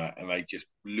 And they just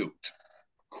looked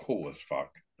cool as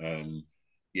fuck. And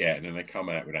yeah, and then they come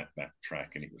out with that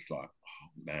track, and it was like, oh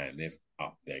man, they've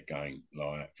upped their game.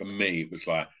 Like for me, it was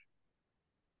like,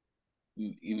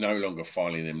 you're no longer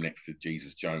filing them next to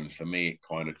Jesus Jones. For me, it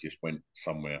kind of just went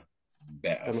somewhere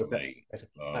better for me.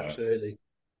 Absolutely.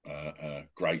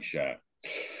 Great shout.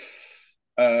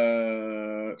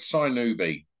 Cy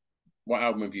Newby, what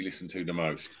album have you listened to the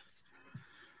most?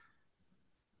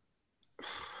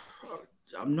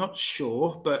 I'm not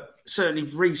sure, but certainly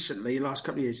recently, last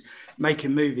couple of years,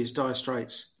 Making Movies, Dire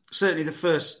Straits. Certainly the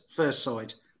first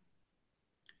side.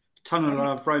 Tunnel of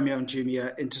Love, Romeo and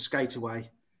Juliet, Into Skateaway.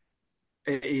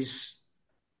 It is,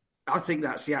 I think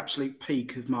that's the absolute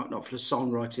peak of Mark Knopfler's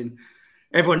songwriting.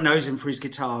 Everyone knows him for his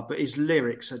guitar, but his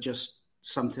lyrics are just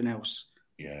something else.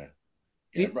 Yeah.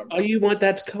 Are you my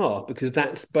dad's car? Because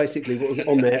that's basically what was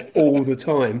on there all the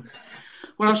time.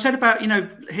 Well, I've said about,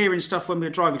 hearing stuff when we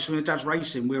were driving, because when my dad's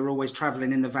racing, we were always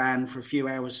travelling in the van for a few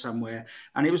hours somewhere.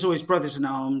 And it was always Brothers in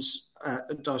Arms,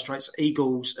 Dire Straits,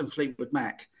 Eagles and Fleetwood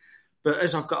Mac. But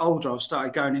as I've got older, I've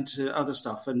started going into other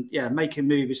stuff. And yeah, Making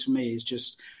Movies for me is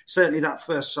just, certainly that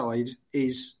first side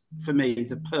is, for me,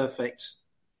 the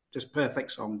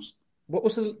perfect songs. What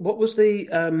was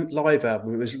the live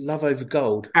album? It was Love Over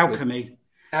Gold. Alchemy.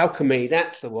 Alchemy,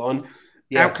 that's the one.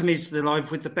 Yeah. Alchemy's the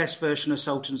live with the best version of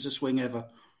Sultans of Swing ever.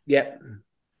 Yep.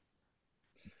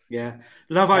 Yeah.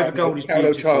 Love Over Gold is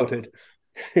beautiful. Childhood.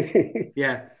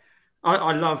 Yeah.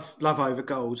 I love Over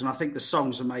Gold, and I think the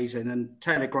song's amazing, and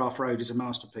Telegraph Road is a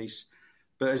masterpiece.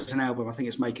 But as an album, I think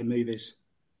it's Making Movies.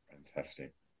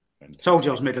 Fantastic. Told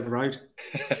you I was middle of the road.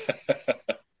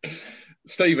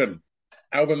 Stephen,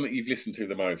 album that you've listened to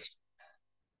the most?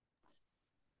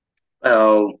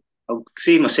 Well, I'll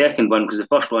say my second one because the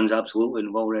first one's absolutely, and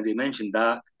I've already mentioned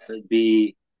that. It'd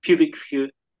be Pubic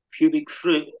Fruit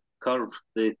Curve,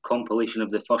 the compilation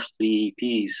of the first 3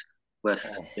 EPs with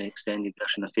the extended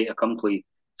version of Fait Accompli.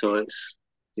 So it's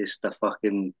just a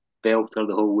fucking belter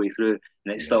the whole way through,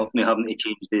 and it stopped me having to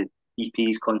change the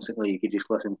EPs constantly. You could just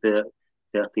listen to it,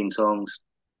 13 songs.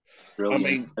 Brilliant. I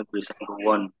mean, every single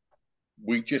one.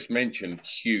 We just mentioned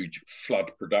huge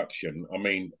Flood production. I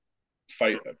mean,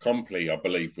 Fait Accompli, I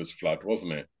believe, was Flood,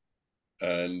 wasn't it?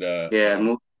 And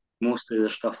most of the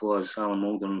stuff was Alan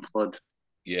Moulder and Flood.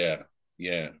 Yeah.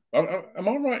 Am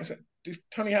I right? Is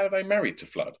Tony Halliday married to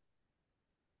Flood?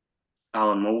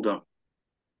 Alan Moulder.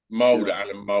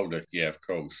 Alan Moulder. Yeah, of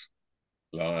course.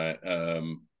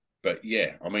 But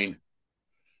yeah, I mean,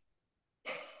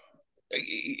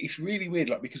 it's really weird,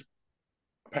 like, because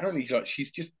apparently, like,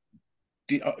 she's just.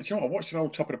 You know, I watched an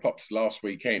old Top of the Pops last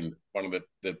weekend, one of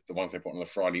the ones they put on the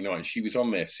Friday night. She was on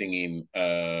there singing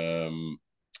Original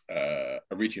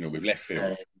with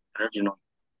Leftfield. Original.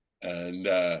 And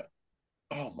oh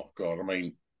my God, I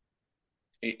mean,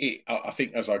 I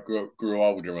think as I grew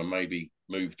older and maybe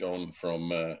moved on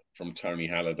from Tony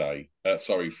Halliday,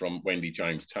 from Wendy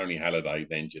James, Tony Halliday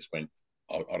then just went,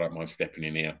 I don't mind stepping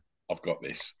in here. I've got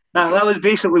this. No, that was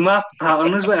basically my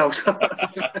pattern as well. So.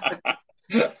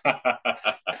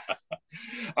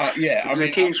 Yeah, I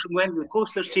mean, the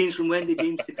coasters changed from Wendy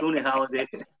James to Tony Halliday.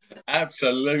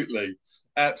 Absolutely,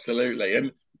 and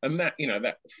that, you know,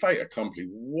 that Fait Accompli,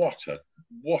 what a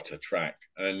track,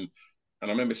 and I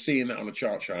remember seeing that on the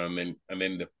chart show, and then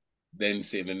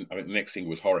seeing I think the next thing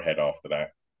was Horrorhead after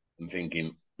that, and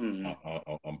thinking,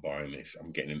 I'm buying this,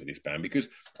 I'm getting into this band, because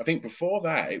I think before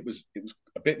that it was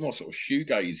a bit more sort of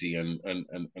shoegazy and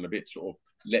a bit sort of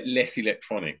less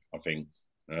electronic, I think.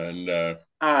 And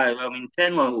I mean,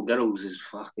 10 Little Girls is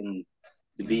fucking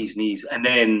the bee's knees, and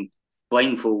then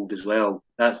Blindfold as well.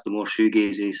 That's the more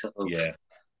shoegazy sort of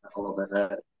all of it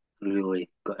that really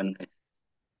got into.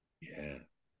 Yeah,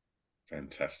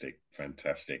 fantastic.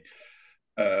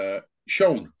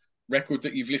 Sean, record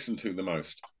that you've listened to the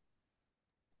most?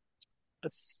 I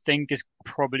think it's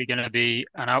probably going to be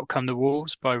An Outcome the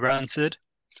Wolves by Rancid.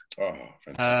 Oh,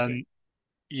 fantastic.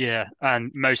 Yeah,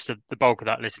 and most of the bulk of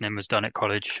that listening was done at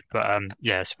college, but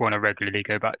it's one I regularly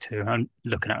go back to. I'm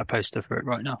looking at a poster for it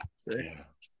right now. So. Yeah.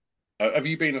 Have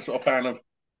you been a sort of fan of,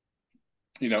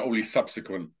 you know, all these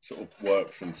subsequent sort of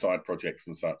works and side projects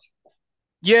and such?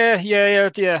 Yeah.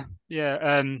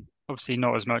 Obviously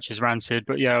not as much as Rancid,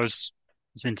 but yeah, I was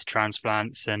into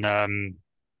Transplants and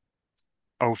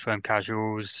Old Firm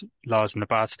Casuals, Lars and the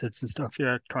Bastards and stuff.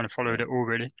 Yeah, kind of followed it all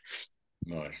really.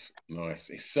 Nice.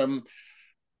 It's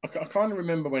I kind of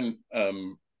remember when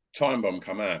Time Bomb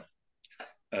come out,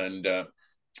 and I'm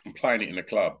playing it in a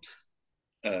club,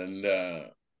 and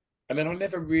then I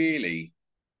never really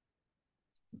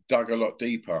dug a lot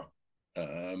deeper,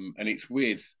 and it's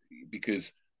weird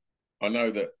because I know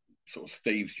that sort of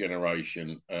Steve's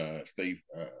generation, sitting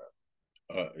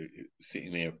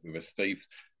here with a Steve's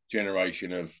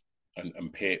generation of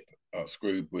and Pip,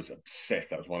 Scrooge was obsessed.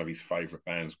 That was one of his favourite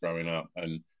bands growing up,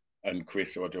 and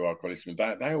Chris, who I do our college with,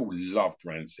 they all loved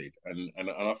Rancid, and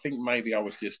I think maybe I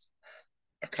was just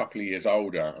a couple of years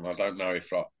older, and I don't know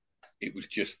if it was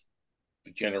just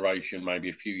the generation maybe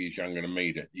a few years younger than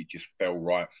me that it just fell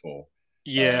right for.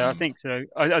 Yeah, I think so.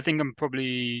 I think I'm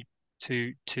probably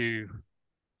two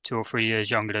or 3 years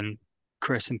younger than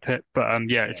Chris and Pip, but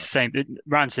it's the same.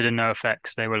 Rancid and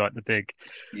NoFX, they were like the big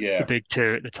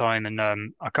two at the time, and I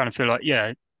kind of feel like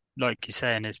like you're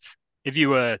saying, if you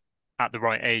were at the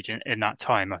right age in that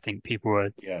time, I think people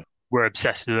were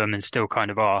obsessed with them and still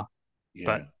kind of are,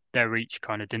 but their reach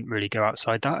kind of didn't really go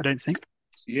outside that, I don't think.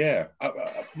 Yeah,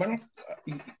 when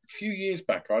a few years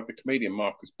back, I had the comedian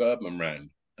Marcus Birdman round,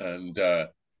 and I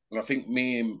think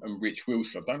me and Rich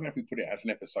Wilson, I don't know if we put it as an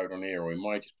episode on here or we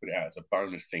might just put it out as a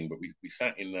bonus thing, but we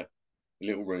sat in the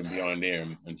little room behind here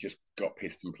and just got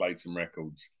pissed and played some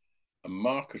records. And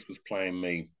Marcus was playing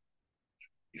me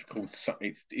it's called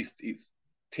it's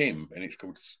Tim, and it's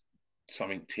called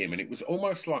something Tim, and it was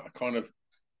almost like a kind of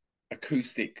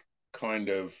acoustic kind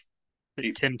of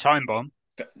Tim Time Bomb.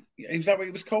 Is that what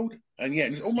it was called? And yeah,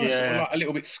 it was almost sort of like a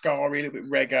little bit scarry, a little bit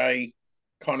reggae,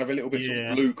 kind of a little bit sort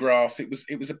of bluegrass. It was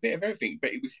a bit of everything,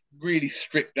 but it was really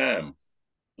stripped down.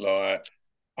 Like,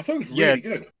 I thought it was really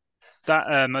good. That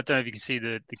I don't know if you can see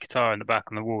the guitar in the back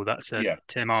on the wall. That's a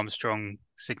Tim Armstrong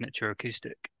signature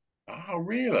acoustic. Oh,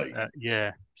 really?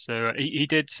 Yeah. So he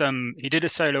did a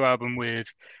solo album with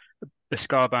a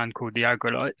ska band called the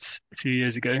Agrolites a few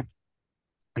years ago,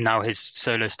 and now his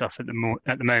solo stuff at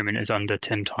the moment is under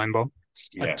Tim Time Bomb.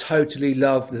 I totally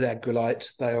love the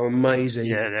Agrolites. They are amazing.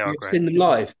 Yeah, they are great. Seen them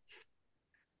live?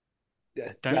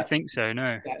 Don't think so.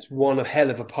 No. That's one hell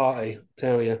of a party. I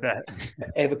tell you.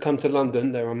 Ever come to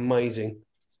London? They're amazing.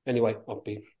 Anyway, I'll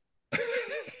be.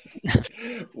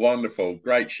 Wonderful,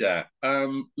 great chat.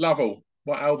 Lovell,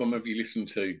 what album have you listened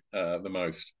to the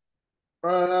most?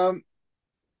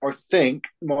 I think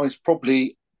mine's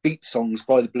probably Beat Songs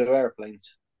by the Blue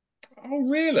Aeroplanes. Oh,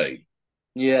 really?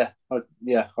 Yeah, I'd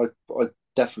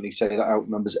definitely say that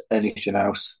outnumbers anything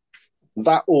else.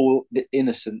 That or The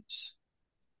Innocents,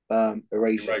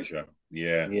 Erasure.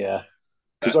 Yeah.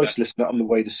 Because I used to listen to it on the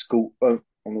way to school. Or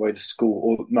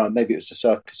no, maybe it was a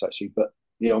circus actually, but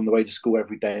yeah, on the way to school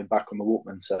every day and back on the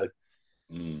Walkman. So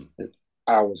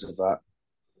hours of that.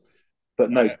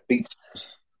 But no, Beat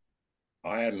Songs.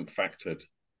 I hadn't factored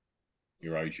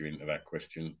Erasure into that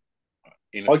question.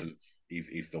 Innocence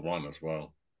is the one as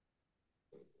well.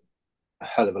 A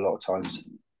hell of a lot of times.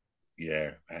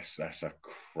 Yeah, that's a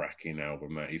cracking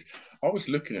album. That is. I was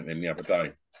looking at them the other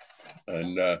day,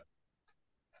 and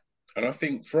I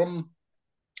think because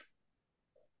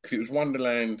it was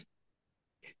Wonderland,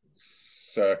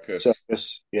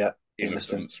 Circus, yeah,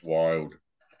 Innocence, Wild,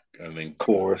 and then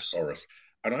Chorus.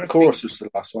 And I Chorus was the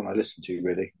last one I listened to,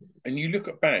 really. And you look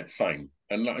at bands, and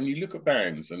you look at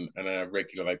bands and how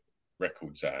regular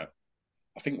records are.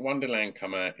 I think Wonderland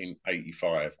come out in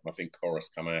 85. I think Chorus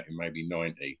come out in maybe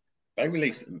 90. They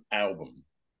released an album,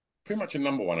 pretty much a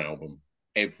number one album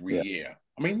every year.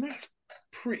 I mean, that's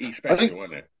pretty special,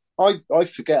 isn't it? I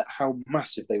forget how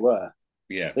massive they were.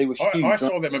 Yeah, they were huge. I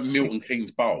saw them at Milton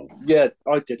Keynes Bowl. Yeah,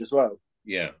 I did as well.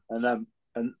 Yeah, and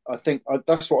I think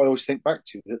that's what I always think back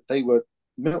to, that they were.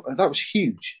 That was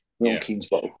huge. Milton Keynes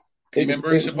Bowl. Can you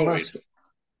remember who supported?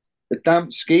 The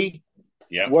Dambski.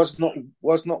 Yeah. Was.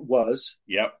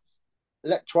 Yep.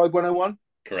 Electribe 101.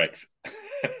 Correct.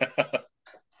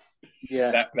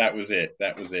 Yeah. That was it.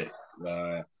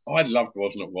 I loved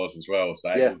Was Not Was as well.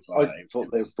 So yeah, I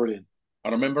thought they were brilliant. I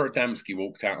remember Adamski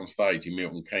walked out on stage in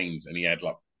Milton Keynes and he had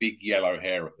like big yellow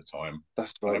hair at the time.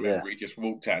 That's right. And I remember he just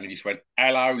walked out and he just went,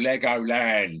 "Hello,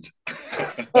 Legoland."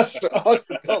 I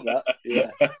forgot that.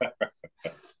 Yeah.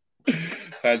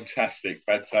 Fantastic.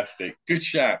 Good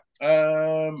chat.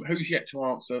 Who's yet to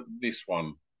answer this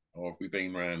one? Or have we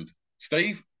been round?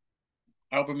 Steve,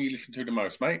 album you listen to the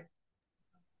most, mate?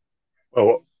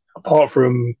 Well, apart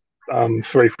from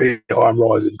 3 Feet High and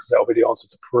Rising, because that'll be the answer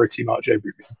to pretty much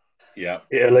everything. Yeah.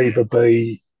 It'll either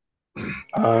be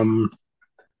 2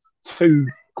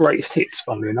 greatest hits,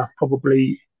 funnily enough,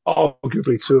 probably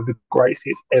arguably 2 of the greatest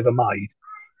hits ever made.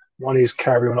 One is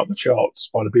Carry On Up the Charts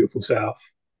by the Beautiful South,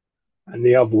 and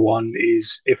the other one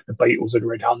is If the Beatles Had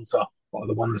Red Hunter by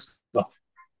the Wonder Stuff.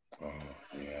 Oh,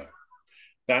 yeah.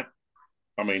 That,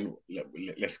 I mean,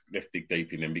 let's dig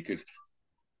deep in them, because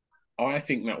I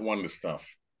think that Wonder Stuff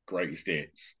greatest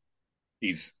hits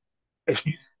is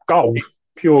gold,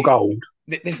 pure gold.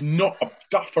 There's not a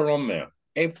duffer on there.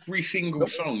 Every single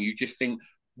song, you just think,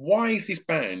 why is this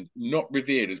band not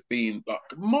revered as being like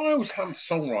Miles Hunt's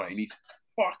songwriting is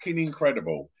fucking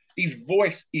incredible. His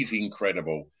voice is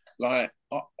incredible. Like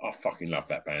I fucking love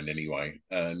that band anyway.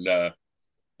 And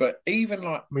but even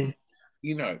like, I mean,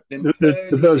 you know, the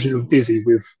version of Dizzy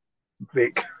with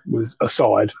Vic was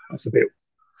aside. That's a bit.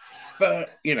 But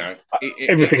you know,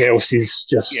 everything else is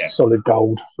just solid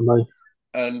gold for me.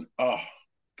 And oh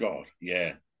God,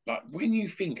 yeah. Like when you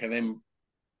think of them,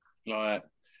 like,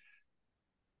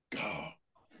 God,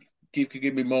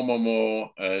 give me more,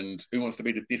 and Who Wants to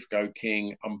Be the Disco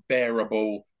King,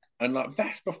 Unbearable, and like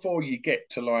that's before you get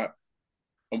to like,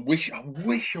 I wish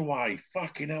away.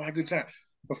 Fucking hell, how good's that?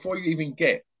 Before you even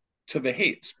get to the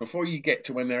hits, before you get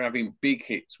to when they're having big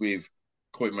hits with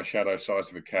Caught in My Shadow, Size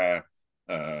of a Car,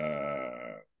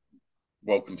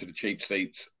 Welcome to the Cheap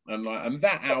Seats, and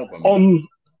that album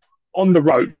on the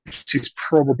Ropes is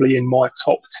probably in my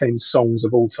top 10 songs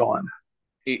of all time.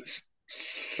 It's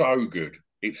so good.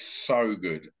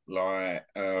 Like,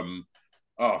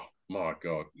 oh my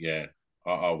God, yeah.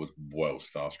 I was well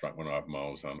starstruck when I had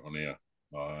Miles on here.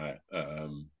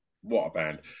 What a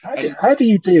band! How do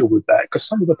you deal with that? Because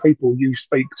some of the people you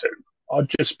speak to, I'd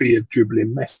just be a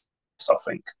dribbling mess, I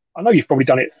think. I know you've probably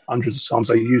done it hundreds of times,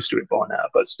 so you're used to it by now,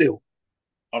 but still.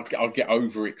 I'll get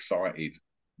overexcited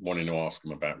wanting to ask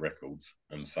them about records,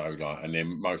 and so and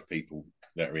then most people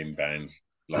that are in bands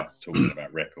like talking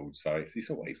about records, so it's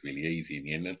always really easy in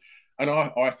the end. And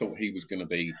I thought he was going to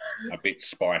be a bit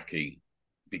spiky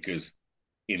because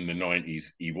in the 90s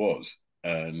he was,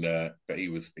 but he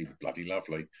was bloody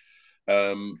lovely.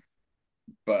 And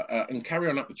Carry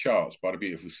On Up the Charts by the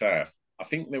Beautiful South. I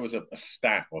think there was a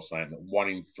stat or something that 1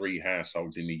 in 3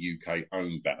 households in the UK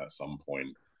owned that at some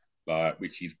point,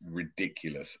 which is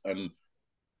ridiculous. And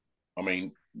I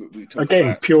mean, we talk again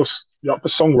about pure like the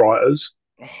songwriters,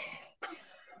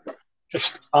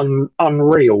 just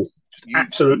unreal,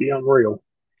 absolutely unreal.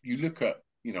 You look at,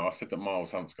 I said that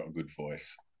Miles Hunt's got a good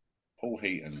voice. Paul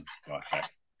Heaton,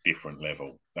 that's different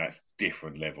level. That's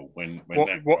different level.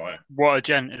 What a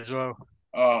gent as well.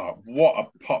 Oh, what a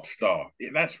pop star!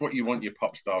 That's what you want your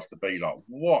pop stars to be like.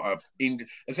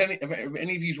 Has any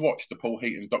of you watched the Paul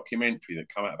Heaton documentary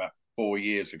that came out about 4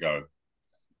 years ago?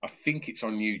 I think it's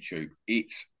on YouTube.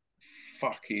 It's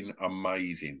fucking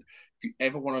amazing. If you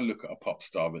ever want to look at a pop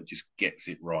star that just gets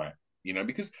it right,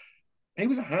 because he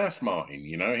was a house Martin,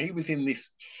 he was in this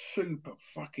super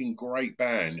fucking great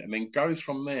band and then goes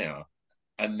from there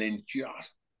and then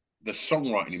just the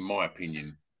songwriting, in my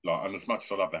opinion, and as much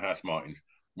as I love the House Martins,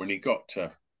 when he got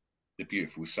to the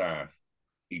Beautiful South,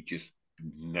 he just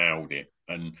nailed it.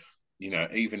 And,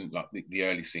 even like the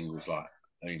early singles, like,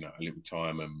 A Little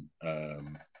Time and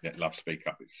Let Love Speak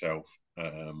Up Itself.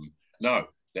 What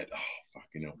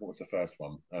was the first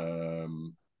one?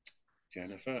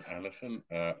 Jennifer, Elephant,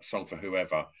 Song for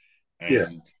Whoever.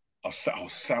 And I'll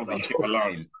sail the ship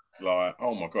alone. Like,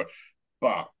 oh my God.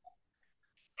 But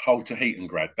Hold to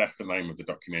Heatongrad, that's the name of the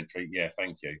documentary. Yeah,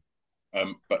 thank you.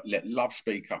 But Let Love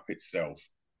Speak Up Itself,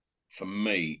 for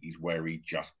me, is where he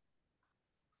just,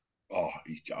 I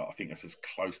think that's as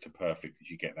close to perfect as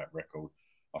you get that record.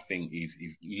 I think his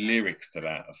lyrics to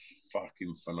that are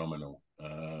fucking phenomenal.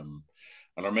 And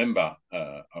I remember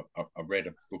I read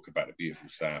a book about the Beautiful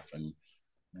South, and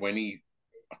when I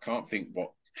can't think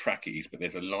what track it is, but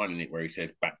there's a line in it where he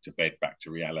says, "Back to bed, back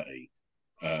to reality."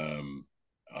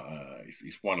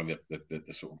 It's one of the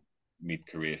sort of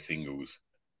mid-career singles.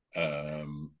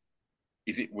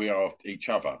 Is it We Are Each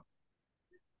Other?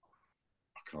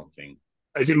 I can't think.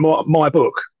 Is it my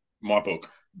book? My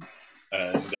book.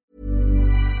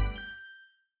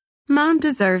 Mom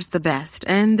deserves the best,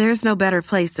 and there's no better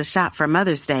place to shop for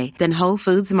Mother's Day than Whole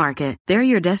Foods Market. They're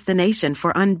your destination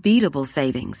for unbeatable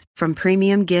savings, from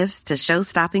premium gifts to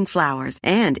show-stopping flowers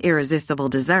and irresistible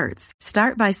desserts.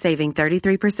 Start by saving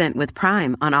 33% with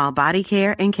Prime on all body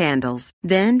care and candles.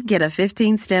 Then get a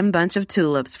 15-stem bunch of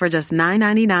tulips for just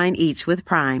 $9.99 each with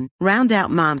Prime. Round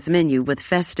out Mom's menu with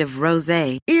festive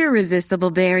rosé,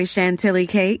 irresistible berry chantilly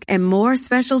cake, and more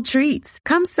special treats.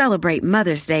 Come celebrate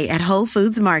Mother's Day at Whole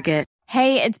Foods Market.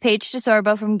 Hey, it's Paige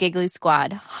DeSorbo from Giggly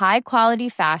Squad. High quality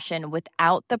fashion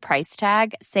without the price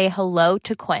tag. Say hello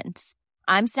to Quince.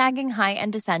 I'm snagging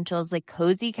high-end essentials like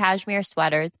cozy cashmere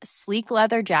sweaters, sleek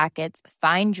leather jackets,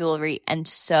 fine jewelry, and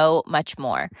so much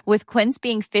more. With Quince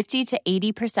being 50 to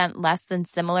 80% less than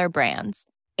similar brands.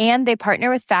 And they partner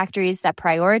with factories that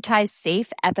prioritize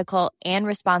safe, ethical, and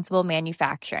responsible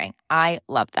manufacturing. I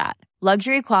love that.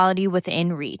 Luxury quality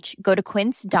within reach. Go to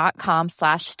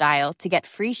quince.com/style to get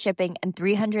free shipping and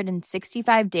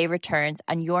 365-day returns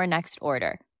on your next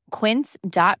order.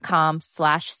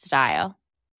 Quince.com/style.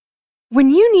 When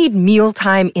you need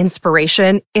mealtime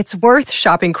inspiration, it's worth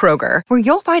shopping Kroger, where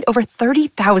you'll find over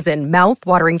 30,000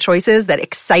 mouth-watering choices that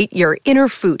excite your inner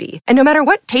foodie. And no matter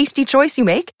what tasty choice you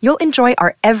make, you'll enjoy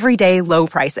our everyday low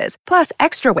prices, plus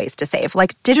extra ways to save,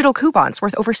 like digital coupons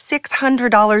worth over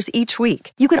 $600 each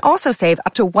week. You can also save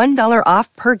up to $1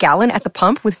 off per gallon at the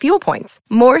pump with fuel points.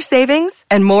 More savings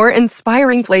and more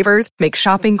inspiring flavors make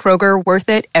shopping Kroger worth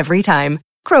it every time.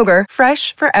 Kroger,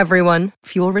 fresh for everyone.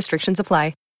 Fuel restrictions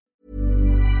apply.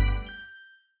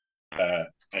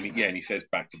 And he says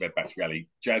back to bed, back to reality.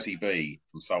 Jazzy B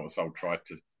from Soul II Soul tried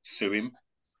to sue him.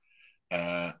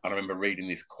 And I remember reading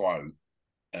this quote,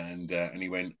 and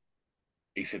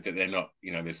he said that they're not,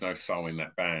 there's no soul in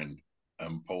that band.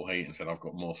 And Paul Heaton said, "I've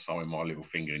got more soul in my little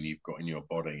finger than you've got in your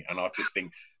body." And I just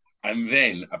think, and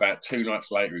then about 2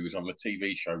 nights later, he was on the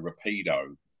TV show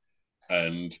Rapido,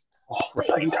 and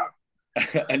Rapido,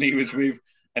 and he was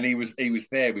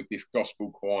there with this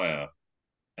gospel choir.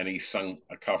 And he sung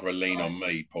a cover of Lean on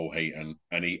Me, Paul Heaton,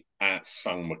 and he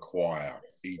outsung the choir.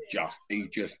 He just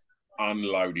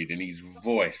unloaded, and his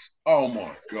voice, oh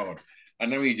my God. I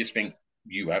know you just think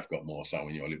you have got more soul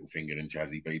in your little finger than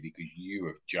Jazzy B, because you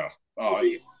have just,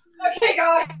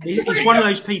 He's one of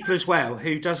those people as well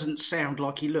who doesn't sound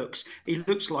like he looks. He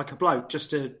looks like a bloke,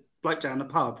 just a bloke down the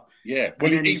pub. Yeah,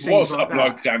 well, he was a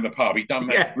bloke down the pub. He done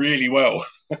that really well.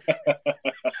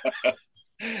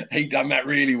 He done that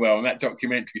really well, and that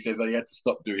documentary says he had to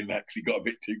stop doing that because he got a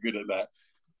bit too good at that.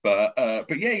 But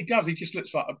yeah, he does. He just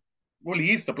looks like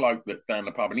he is the bloke that's down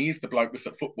the pub, and he is the bloke that's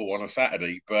at football on a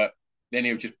Saturday. But then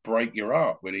he'll just break your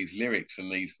heart with these lyrics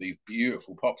and these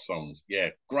beautiful pop songs. Yeah,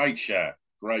 great shout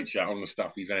on the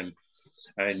stuff he's in,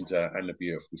 and the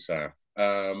beautiful South.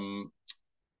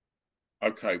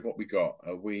 Okay, what we got?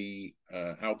 Are we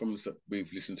albums that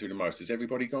we've listened to the most? Has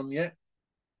everybody gone yet?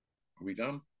 Are we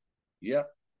done? Yep.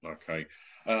 Okay.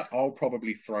 I'll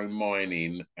probably throw mine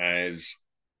in as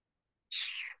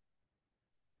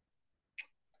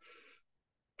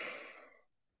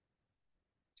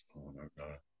I don't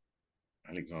know.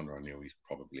 Alexander O'Neal is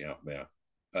probably up there.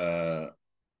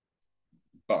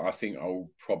 But I think I'll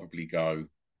probably go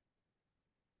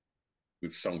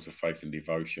with Songs of Faith and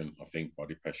Devotion, I think, by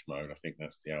Depeche Mode. I think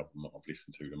that's the album that I've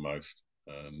listened to the most.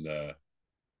 And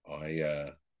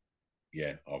I've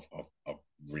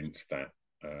rinsed that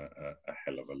a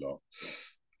hell of a lot.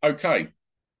 Okay.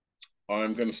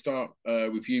 I'm going to start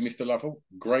with you, Mr. Lovell.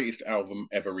 Greatest album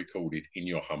ever recorded, in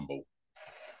your humble.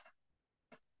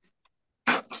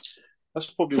 That's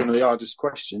probably one of the hardest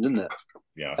questions, isn't it?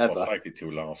 Yeah, I'll take it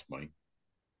till last, mate.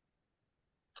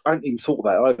 I hadn't even thought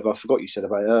about it either. I forgot you said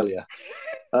about it earlier.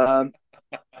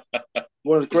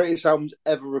 One of the greatest albums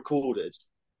ever recorded.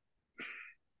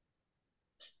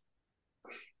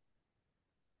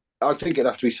 I think it'd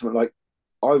have to be something like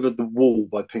either The Wall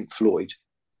by Pink Floyd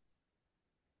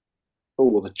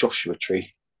or The Joshua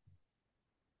Tree.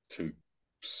 Two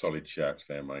solid shouts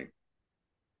there, mate.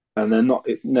 And they're not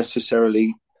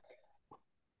necessarily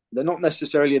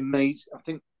amazing. I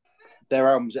think they're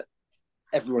albums that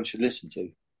everyone should listen to.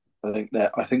 I think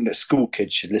that school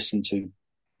kids should listen to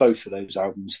both of those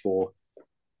albums for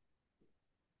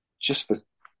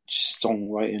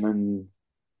songwriting, and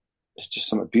it's just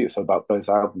something beautiful about both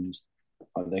albums,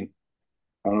 I think.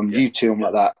 And U2, I'm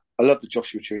like that. I love the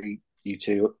Joshua Tree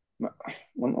U2.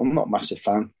 I'm not a massive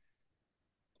fan,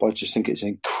 but I just think it's an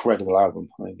incredible album.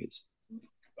 I think it's.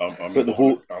 I'm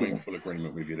in full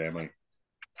agreement with you there, mate.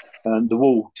 And The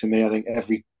Wall, to me, I think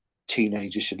every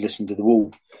teenager should listen to The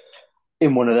Wall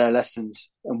in one of their lessons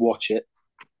and watch it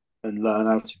and learn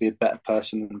how to be a better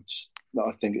person. And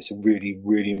I think it's a really,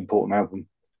 really important album.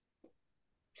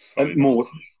 And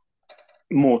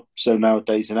more so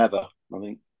nowadays than ever, I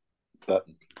think. But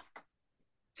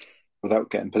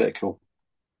without getting political.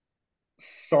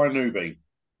 Si Newby,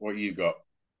 what you got?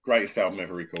 Greatest album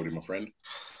ever recorded, my friend.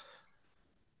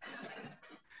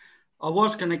 I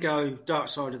was going to go Dark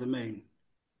Side of the Moon,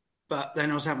 but then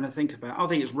I was having to think about I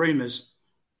think it's Rumours,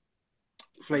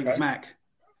 Fleetwood Mac.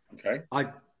 Okay.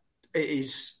 It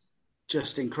is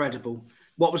just incredible.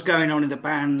 What was going on in the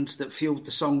band that fueled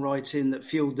the songwriting, that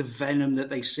fueled the venom that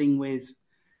they sing with.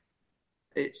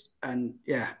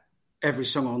 Every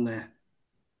song on there.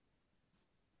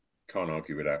 Can't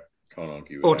argue with that.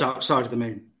 Or Dark Side of the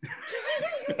Moon.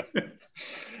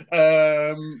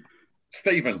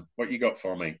 Stephen, what you got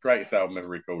for me? Greatest album ever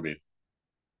recorded.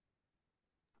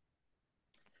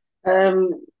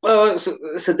 Well,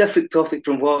 it's a different topic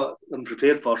from what I'm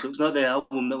prepared for. So it's not the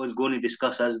album that I was going to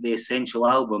discuss as the essential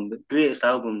album. The greatest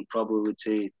album probably would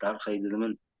say Dark Side of the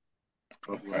Moon.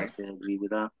 Probably have to agree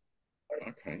with that.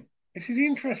 Okay, this is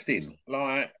interesting.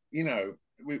 Like, you know,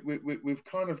 we've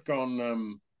kind of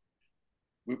gone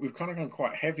we've kind of gone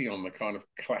quite heavy on the kind of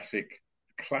classic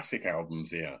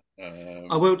albums here.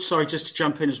 I will, sorry, just to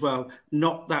jump in as well,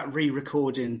 not that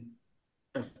re-recording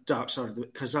of Dark Side of the,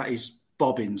 because that is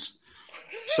bobbins.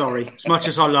 Sorry, as much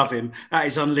as I love him, that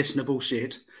is unlistenable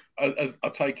shit. I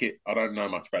take it, I don't know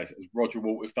much about it. Has Roger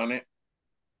Waters done it?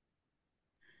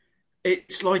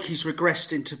 It's like he's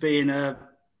regressed into being a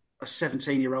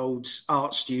 17-year-old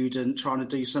art student trying to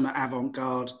do some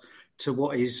avant-garde to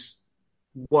what is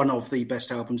one of the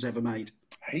best albums ever made.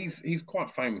 He's quite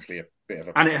famously a bit of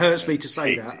a... And it hurts me to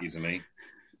say that. Isn't he?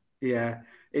 Yeah,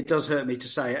 it does hurt me to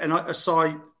say it. And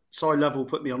Si Lovell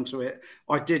put me onto it.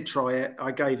 I did try it.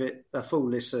 I gave it a full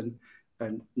listen.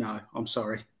 And no, I'm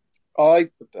sorry. I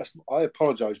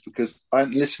apologise because I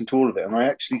hadn't listened to all of it. And I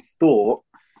actually thought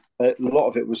a lot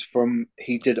of it was from...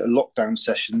 He did a lockdown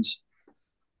sessions.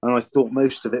 And I thought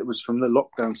most of it was from the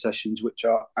lockdown sessions, which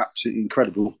are absolutely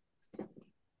incredible.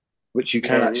 Which you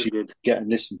can actually get and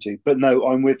listen to. But no,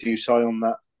 I'm with you, Si, on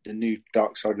that. The new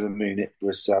Dark Side of the Moon. It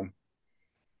was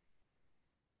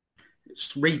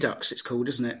It's Redux, it's called,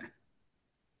 isn't it?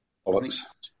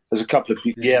 There's a couple of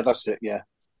yeah, that's it. Yeah.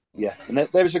 And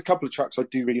there's a couple of tracks I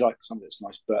do really like. Some of it's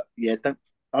nice, but yeah, and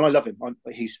I love him.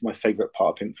 He's my favourite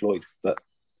part of Pink Floyd. But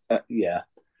yeah,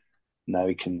 no,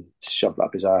 he can shove that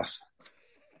up his ass.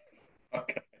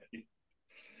 Okay.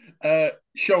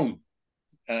 Sean,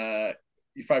 your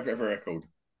favourite ever record?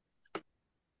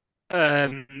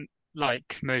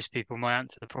 Like most people, my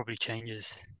answer probably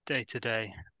changes day to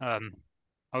day.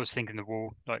 I was thinking The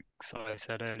Wall, like Si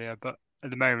said earlier, but at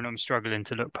the moment I'm struggling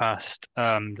to look past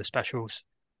the Specials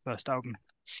first album.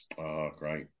 Oh,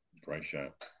 great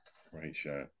shout.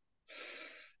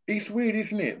 It's weird,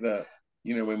 isn't it, that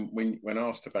when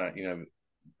asked about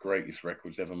greatest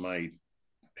records ever made,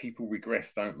 people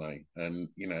regress, don't they? And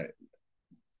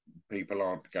people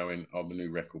aren't going, "Oh, the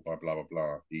new record by blah blah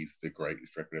blah is the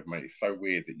greatest record ever made." It's so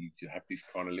weird that you have this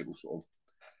kind of little sort of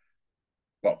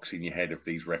box in your head of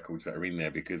these records that are in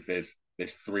there, because there's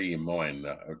three in mine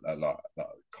that are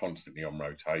constantly on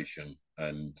rotation,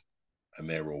 and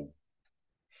they're all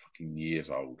fucking years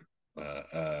old.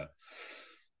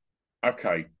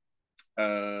 Okay,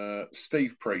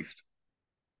 Steve Priest.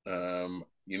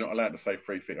 You're not allowed to say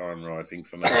 3 Feet Iron Rising,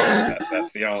 so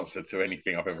that's the answer to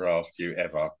anything I've ever asked you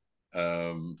ever.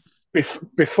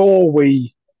 Before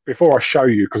I show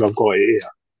you, because I've got it here.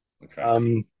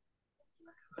 Okay.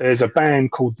 There's a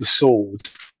band called The Sword,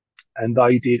 and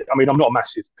they did. I mean, I'm not a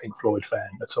massive Pink Floyd fan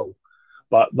at all,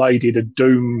 but they did a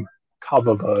Doom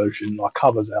cover version, like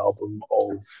covers album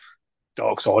of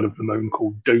Dark Side of the Moon,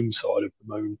 called Doom Side of the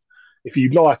Moon. If you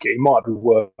like it, it might be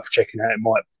worth checking out. It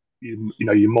might,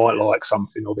 you might like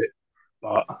something of it.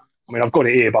 But I mean, I've got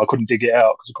it here, but I couldn't dig it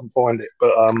out because I couldn't find it.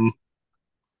 But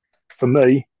for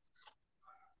me,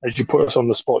 as you put us on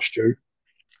the spot, Stu,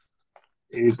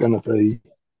 it is going to be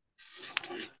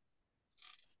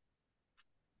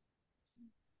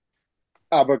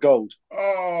ABBA Gold.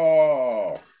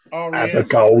 Oh, ABBA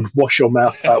Gold. Wash your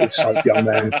mouth out with soap, young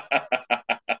man.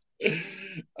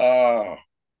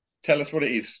 Tell us what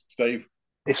it is, Steve.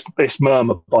 It's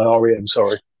Murmur by REM.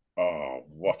 Sorry. Oh,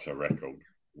 what a record!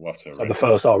 The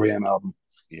first REM album.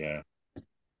 Yeah.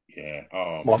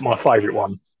 Oh, my favourite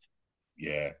one.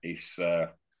 Yeah, it's.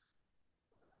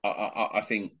 I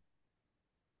think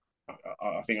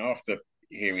after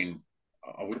hearing,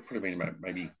 I would have probably been about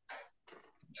maybe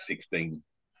 16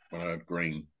 when I heard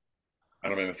Green,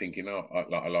 and I remember thinking, I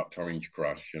liked Orange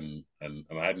Crush, and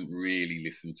I hadn't really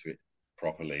listened to it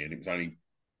properly, and it was only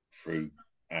through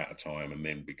Out of Time and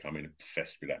then becoming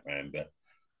obsessed with that band that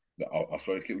I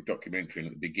saw this little documentary, and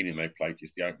at the beginning they played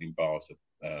just the opening bars of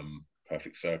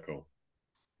Perfect Circle,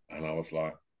 and I was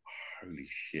like, holy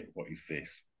shit, what is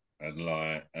this? And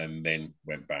then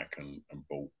went back and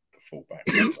bought the full back,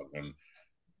 and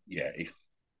yeah,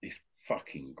 it's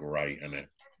fucking great, isn't it?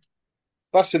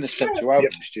 That's an essential album,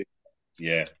 Stu.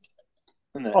 Yeah,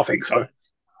 isn't it? I think so.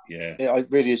 Yeah, it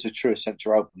really is a true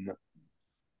essential album.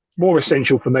 More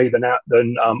essential for me than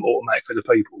Automatic for the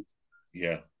People.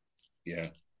 Yeah.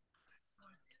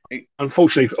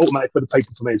 Unfortunately, Automatic for the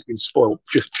People for me has been spoilt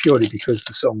just purely because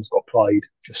the songs got played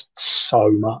just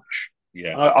so much.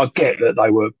 Yeah, I get that they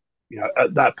were,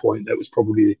 at that point, that was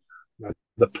probably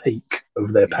the peak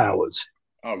of their powers.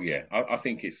 Oh yeah, I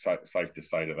think it's safe to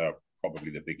say that they're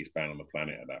probably the biggest band on the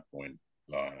planet at that point.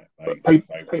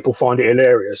 People find it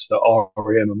hilarious that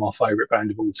REM are my favourite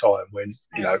band of all time. When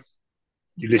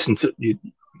you listen to you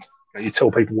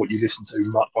tell people what you listen to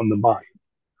on the main.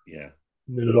 Yeah.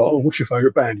 And they're like, "Oh, what's your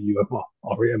favourite band?" And you go,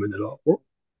 "Oh, REM," and they're like, "What?"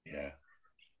 Yeah.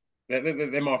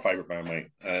 They're my favourite band, mate,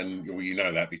 and you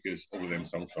know that because all of them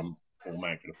songs from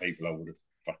Automatic for the People I would have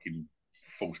fucking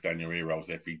forced down your ear rolls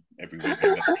every weekend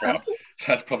at the club. So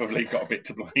that's probably got a bit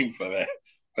to blame for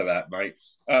that, mate.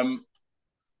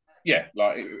 Yeah,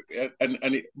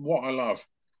 what I love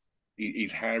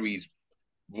is Harry's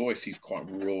voice is quite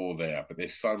raw there, but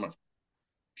there's so much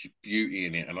beauty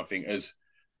in it, and I think as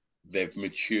they've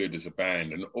matured as a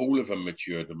band, and all of them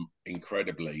matured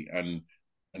incredibly, and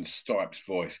Stipe's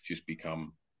voice just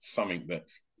become something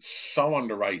that's so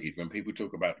underrated. When people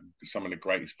talk about some of the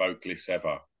greatest vocalists ever,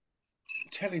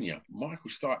 I'm telling you, Michael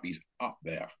Stipe is up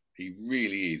there. He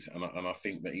really is, and I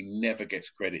think that he never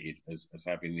gets credited as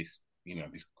having this,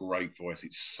 this great voice.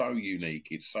 It's so unique.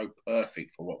 It's so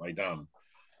perfect for what they done.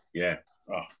 Yeah,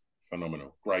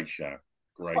 phenomenal. Great show.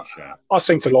 I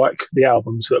seem to like the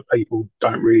albums that people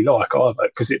don't really like either,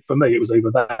 because for me it was either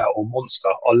that or Monster.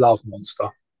 I love Monster.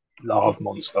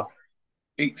 Monster.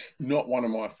 It's not one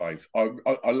of my faves.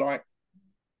 I like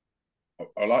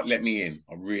Let Me In.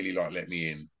 I really like Let Me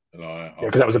In.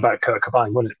 Because that was about Kurt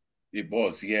Cobain, wasn't it? It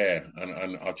was, yeah,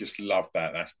 and I just love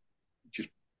that. That's just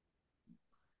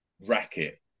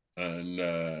Racket, and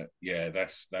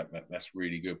that's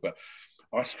really good. But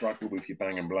I struggled with your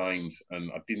Bang and Blames,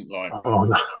 and I didn't like. Oh,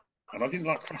 no. And I didn't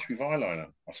like Crush with Eyeliner.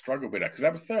 I struggled with that because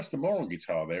that was Thurston Moore on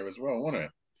guitar there as well, wasn't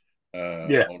it?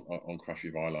 Yeah. On Crush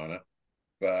with Eyeliner.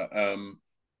 But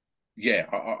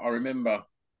I remember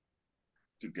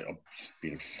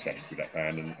being obsessed with that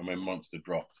band, and when Monster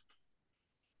dropped,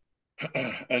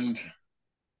 and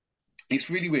it's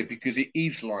really weird because it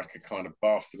is like a kind of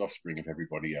bastard offspring of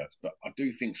everybody else. But I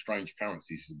do think Strange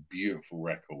Currencies is a beautiful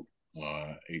record.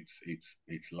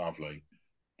 It's lovely,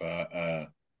 but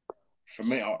for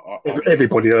me,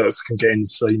 everybody else can get in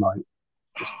C, mate.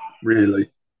 Just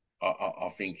really, I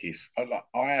think it's.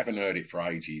 I haven't heard it for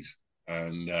ages,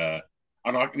 and the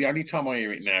only time I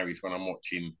hear it now is when I'm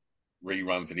watching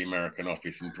reruns of The American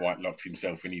Office and Dwight locks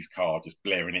himself in his car, just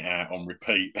blaring it out on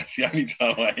repeat. That's the only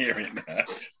time I hear it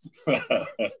now,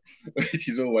 which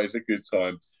is always a good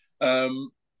time.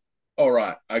 All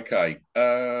right, okay.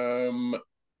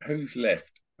 Who's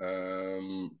left?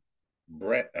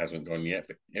 Brett hasn't gone yet,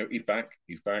 but he's back.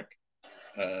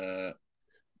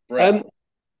 Brett.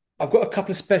 I've got a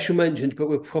couple of special mentions, but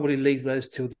we'll probably leave those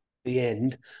till the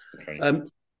end. Okay.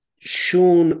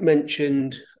 Sean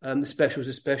mentioned the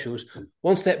specials.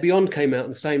 One Step Beyond came out on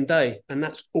the same day, and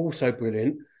that's also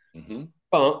brilliant. Mm-hmm.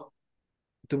 But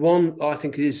the one I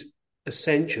think is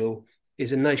essential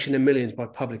is A Nation of Millions by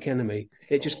Public Enemy.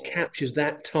 It just captures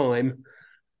that time,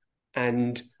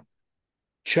 and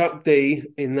Chuck D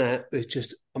in that is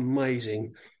just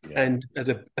amazing. Yeah. And as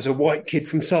a white kid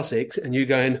from Sussex, and you're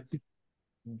going,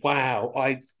 wow,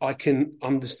 I can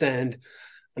understand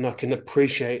and I can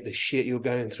appreciate the shit you're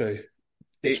going through.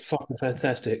 It's fucking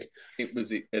fantastic. It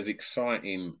was as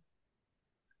exciting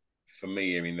for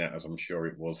me hearing that as I'm sure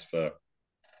it was for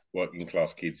working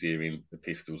class kids hearing the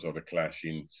Pistols or the Clash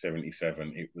in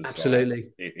 '77. It was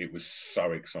absolutely. It was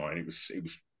so exciting. It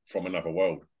was from another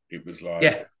world. It was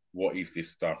like, what is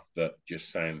this stuff that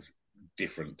just sounds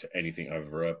different to anything I've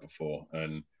ever heard before?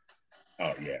 And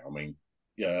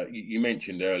you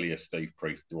mentioned earlier, Steve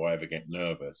Priest. Do I ever get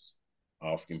nervous?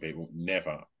 Asking people,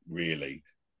 never really.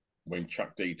 When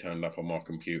Chuck D turned up on my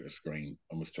computer screen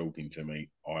and was talking to me,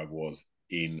 I was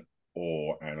in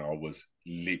awe, and I was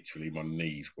literally, my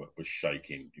knees were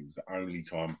shaking. It was the only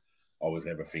time I was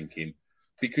ever thinking,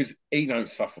 because he don't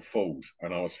suffer fools,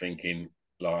 and I was thinking,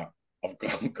 like, I've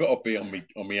got to be on my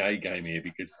A game here,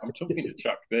 because I'm talking to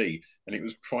Chuck D, and it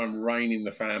was try and rein in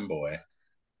the fanboy,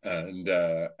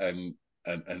 and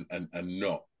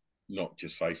not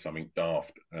just say something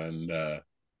daft. And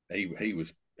he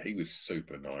was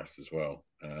super nice as well.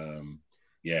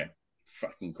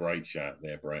 Fucking great shout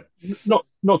there, Brett.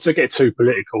 Not to get too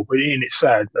political, but isn't it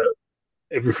sad that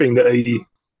everything that he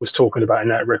was talking about in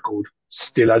that record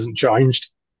still hasn't changed?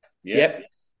 Yeah,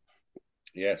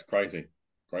 it's crazy.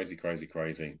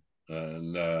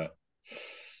 And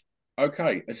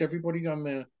okay, has everybody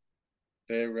done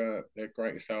their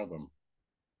greatest album?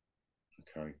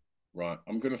 Okay. Right,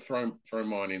 I'm going to throw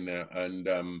mine in there, and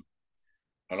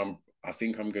I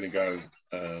think I'm going to go.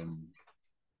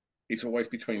 It's always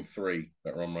between three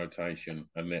that are on rotation,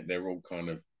 and they're all kind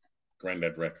of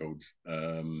granddad records.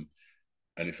 And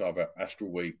it's either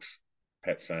Astral Weeks,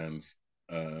 Pet Sounds,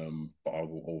 but I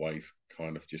will always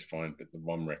kind of just find that the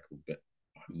one record that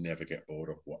I never get bored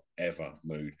of, whatever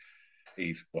mood,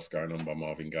 is What's Going On by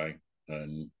Marvin Gaye,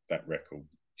 and that record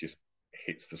just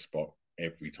hits the spot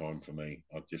every time for me.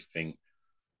 I just think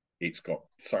it's got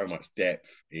so much depth.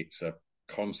 It's a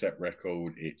concept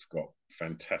record. It's got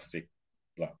fantastic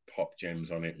like pop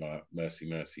gems on it, like Mercy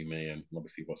Mercy Me, and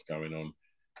obviously What's Going On,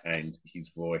 and his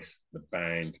voice, the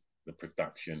band, the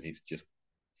production, it's just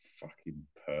fucking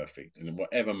perfect. And in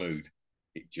whatever mood,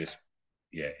 it just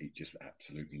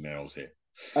absolutely nails it.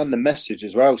 And the message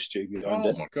as well, Stu.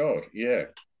 Oh my god, yeah,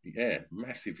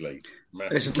 massively.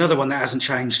 There's another one that hasn't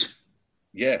changed.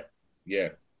 Yeah,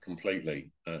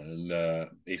 completely, and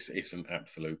it's an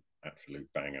absolute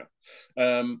banger.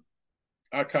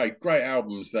 Okay, great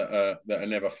albums that are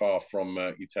never far from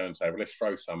your turntable. Let's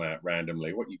throw some out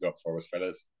randomly. What you got for us,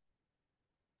 fellas?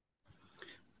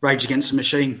 Rage Against the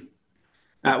Machine.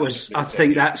 That was, I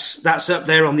think that's up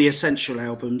there on the essential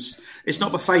albums. It's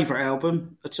not my favourite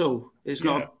album at all. It's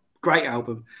not a great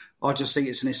album. I just think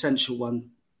it's an essential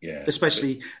one. Yeah,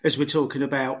 especially as we're talking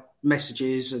about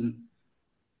messages and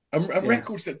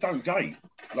records that don't date.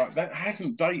 Like, that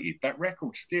hasn't dated. That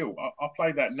record still, I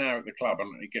play that now at the club,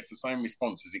 and it gets the same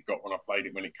response as it got when I played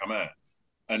it when it came out.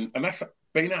 And that's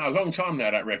been out a long time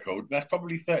now, that record. That's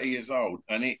probably 30 years old,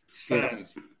 and it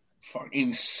sounds fucking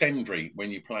incendiary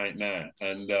when you play it now.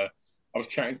 And I was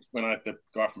chatting when I had the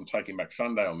guy from Taking Back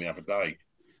Sunday on the other day,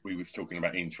 we was talking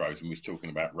about intros and we was talking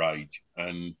about Rage,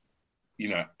 and you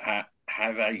know how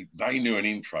they knew an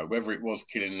intro, whether it was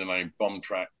Killing in the Name, Bomb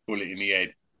Track, Bullet in the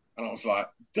Head, and I was like,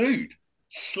 dude,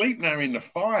 Sleep Now in the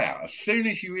Fire. As soon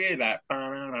as you hear that,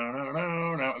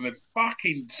 and the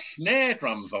fucking snare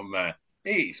drums on that,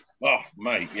 it's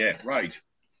mate, yeah, Rage.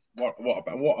 What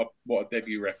a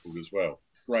debut record as well.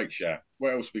 Great shout.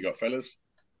 What else we got, fellas?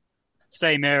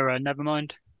 Same era,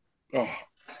 Nevermind. Oh,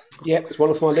 yeah, it's one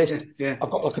of my list. Yeah, I've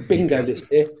got like a bingo list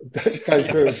here. Go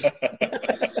through.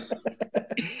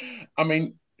 I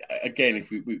mean, again, if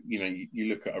we you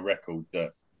look at a record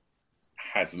that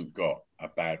hasn't got a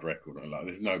bad record, like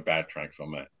there's no bad tracks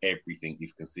on that. Everything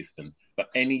is consistent. But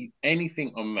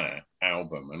anything on that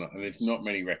album, and there's not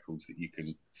many records that you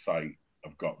can say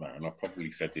have got that. And I've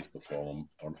probably said this before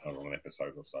on an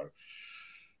episode or so.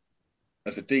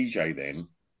 As a DJ, then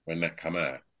when that come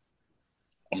out,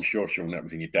 I'm sure, Sean, that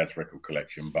was in your dad's record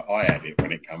collection, but I had it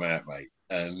when it came out, mate.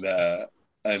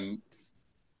 And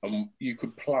you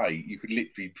could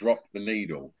literally drop the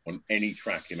needle on any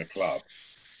track in a club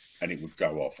and it would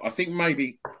go off. I think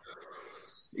maybe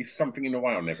it's Something in the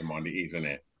Way on Nevermind, it is, isn't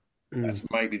it? That's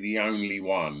maybe the only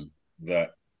one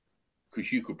that,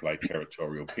 because you could play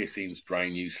Territorial, Pissings,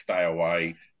 Drain You, Stay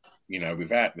Away,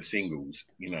 without the singles,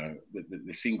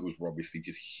 the singles were obviously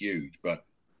just huge, but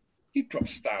you drop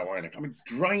Stay Away,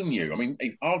 Drain You. I mean,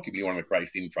 it's arguably one of the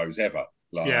greatest intros ever.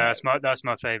 Like, yeah, that's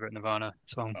my favourite Nirvana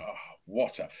song.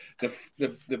 The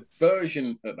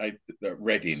version that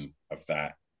Reading of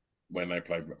that when they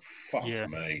played,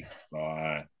 me,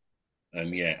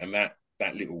 and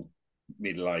that little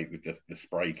middle eight with the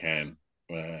spray can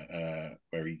where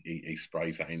he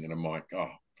sprays that into the mic.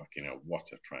 Oh, fucking hell! What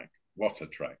a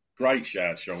track! Great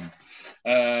shout, Sean.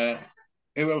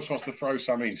 Who else wants to throw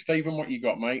some in? Stephen, what you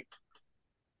got, mate?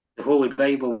 The Holy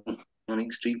Bible on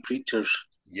Extreme Preachers.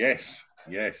 Yes.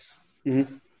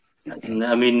 Mm-hmm.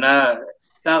 I mean, that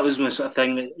was my sort of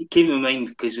thing. It came to mind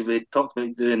because we talked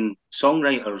about doing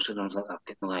songwriters, and I was like, I've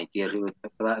got no idea who would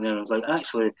pick for that. And then I was like,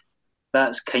 actually,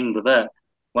 that's kind of it.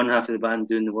 One half of the band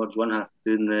doing the words, one half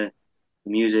doing the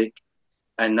music,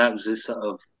 and that was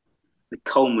the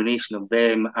culmination of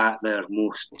them at their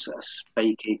most sort of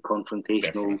spiky,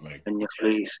 confrontational, in your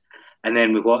face. And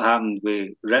then with what happened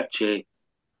with Richie,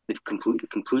 they've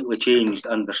completely changed,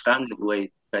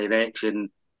 understandably, direction,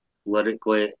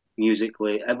 lyrically,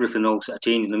 musically, everything all sort of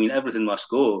changed. I mean, Everything Must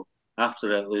Go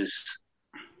after it was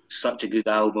such a good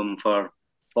album for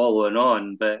following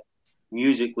on, but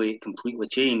musically it completely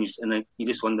changed, and you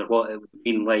just wonder what it would have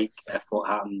been like if what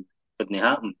happened didn't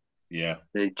happen. Yeah.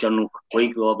 The Journal for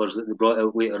Plague Robbers that they brought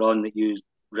out later on that used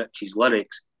Richie's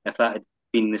lyrics, if that had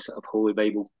been the sort of Holy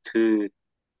Bible 2,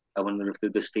 I wonder if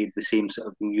they'd have stayed the same sort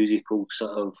of musical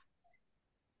sort of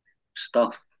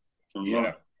stuff.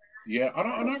 Yeah. I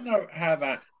don't know how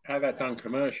that done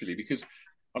commercially, because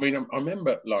I mean I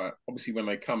remember, like, obviously when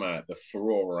they come out, the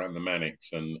furore around the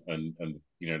Manics and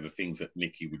the things that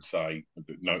Nicky would say,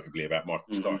 notably about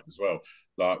Michael Stipe as well,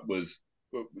 like was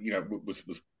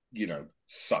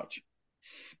such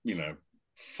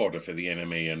fodder for the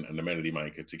Enemy and the Melody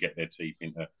Maker to get their teeth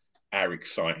into how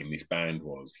exciting this band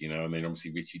was, and then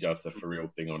obviously Richie does the For Real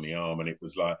thing on the arm, and it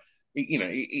was like,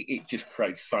 it just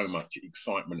creates so much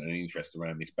excitement and interest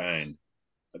around this band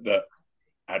that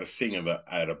had a singer that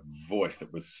had a voice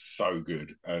that was so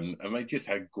good, and they just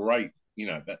had great,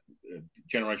 that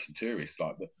Generation Tourist,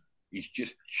 like that, he's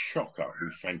just chock up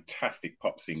with fantastic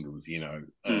pop singles,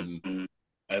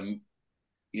 and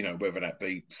whether that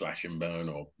be Slash and Burn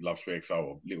or Love Sweet XO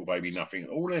or Little Baby Nothing,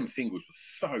 all of them singles were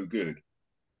so good.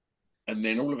 And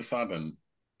then all of a sudden,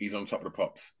 he's on top of the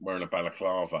pops wearing a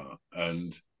balaclava,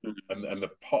 and the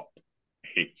pop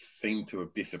hits seem to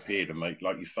have disappeared, and they,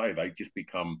 like you say, they just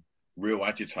become real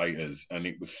agitators, and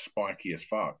it was spiky as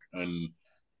fuck. And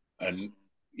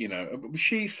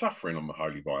she's suffering on the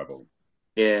Holy Bible.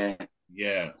 Yeah,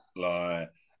 like,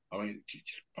 I mean,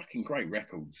 just fucking great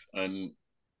records. And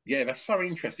yeah, that's so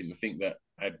interesting to think that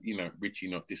had Richie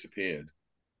not disappeared,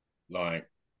 like,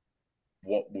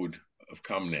 what would have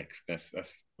come next? That's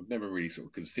I've never really sort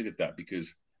of considered that,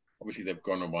 because obviously they've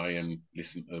gone away and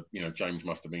listened to, James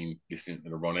must have been listening to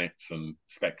the Ronettes and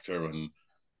Spectre and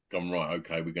gone, right,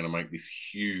 okay, we're going to make this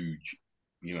huge,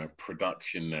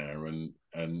 production now,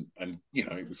 and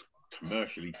it was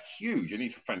commercially huge, and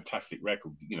it's a fantastic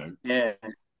record, Yeah.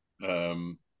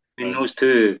 And those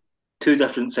two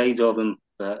different sides of them,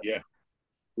 but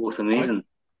both amazing.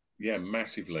 Yeah,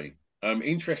 massively.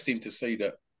 Interesting to see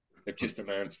that they've just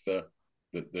announced the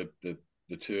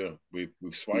tour with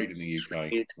Suede in the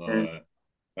UK.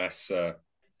 That's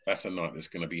a night that's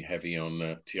going to be heavy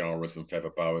on tiaras and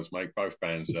feather boas, mate. Both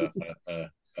bands are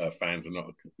fans are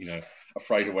not,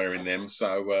 afraid of wearing them.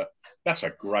 So that's a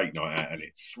great night out, and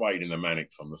it's Suede and the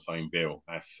Manics on the same bill.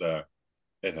 That's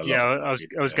there's a lot. Yeah, I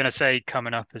was going to say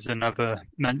coming up as another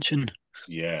mention.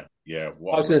 Yeah. I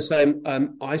was going to say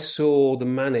I saw the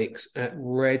Manics at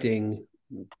Reading,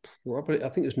 probably I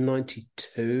think it was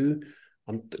 92.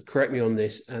 Correct me on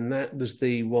this, and that was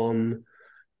the one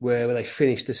where they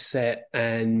finished the set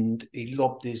and he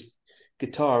lobbed his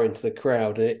guitar into the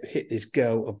crowd and it hit this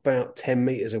girl about 10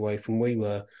 meters away from where we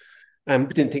were, and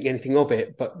we didn't think anything of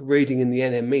it. But reading in the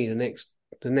NME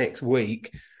the next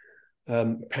week,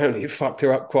 apparently it fucked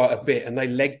her up quite a bit, and they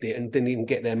legged it and didn't even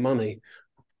get their money.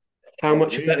 How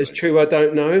much of that is true, I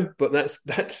don't know, but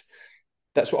that's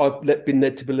what I've been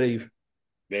led to believe.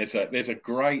 There's a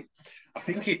great, I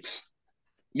think it's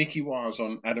Nicky Wire was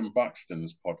on Adam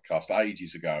Buxton's podcast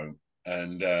ages ago,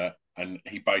 and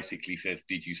he basically says,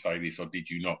 "Did you say this or did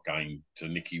you not?" Going to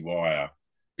Nicky Wire,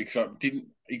 because didn't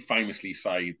he famously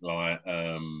say like,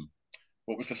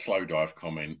 what was the slow dive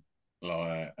comment?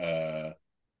 Like,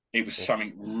 it was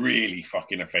something really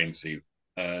fucking offensive,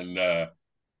 and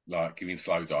like giving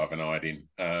slow dive and hiding.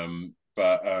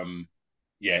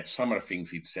 Yeah, some of the things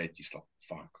he'd said, just like,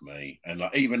 fuck me. And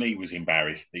like, even he was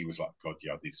embarrassed. He was like, God,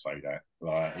 yeah, I did say that.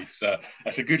 Like,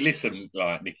 it's a good listen,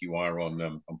 like Nicky Wire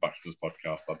on Buxton's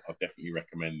podcast. I'd definitely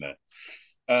recommend that.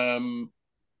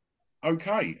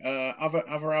 Okay.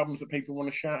 Other albums that people want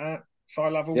to shout out? Si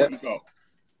Lover, what you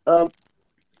got?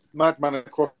 Madman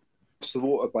Across the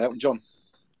Water by Elton John.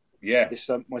 Yeah. It's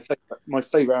my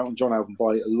favourite Elton John album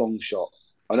by a long shot.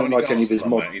 I don't Tiny like any of his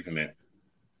mod, isn't it?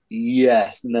 Yeah,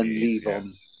 and then Leave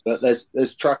On. But there's a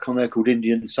track on there called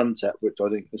Indian Sunset, which I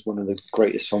think is one of the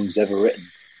greatest songs ever written.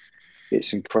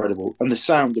 It's incredible, and the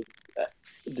sound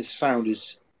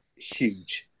is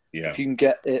huge. Yeah, if you can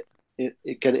get it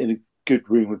in a good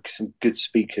room with some good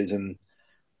speakers, and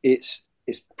it's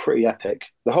pretty epic.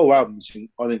 The whole album,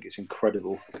 I think it's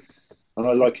incredible, and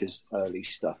I like his early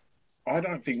stuff. I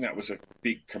don't think that was a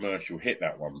big commercial hit,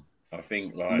 that one. I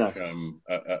think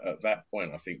at that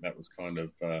point, I think that was kind of,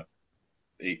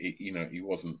 he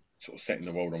wasn't sort of setting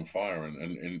the world on fire.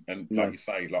 And like you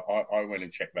say, like I went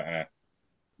and checked that out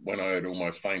when I heard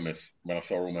Almost Famous, when I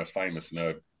saw Almost Famous and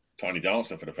heard Tiny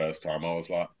Dancer for the first time. I was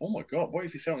like, oh my God, what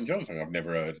is this Elton John song I've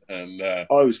never heard? And I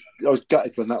was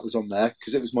gutted when that was on there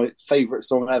because it was my favourite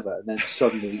song ever. And then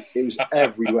suddenly it was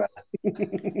everywhere.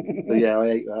 So yeah, I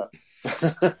hate that.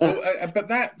 Well,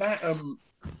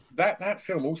 but that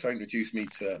film also introduced me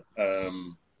to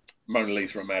Mona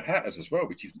Lisa and Mad Hatters as well,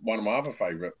 which is one of my other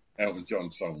favourite Elton John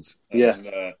songs.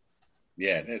 And,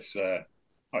 it's a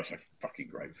fucking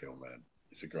great film, man.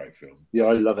 It's a great film. Yeah,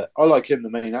 I love it. I like him, the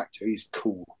main actor. He's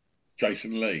cool.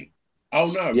 Jason Lee. Oh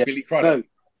no, yeah. Billy Crudup. No.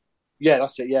 Yeah,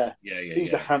 that's it. Yeah, yeah.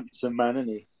 He's a handsome man, isn't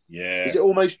he? Yeah. Is it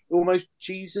almost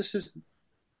Jesus?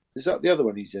 Is that the other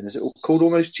one he's in? Is it called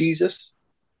Almost Jesus?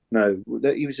 No,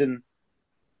 he was in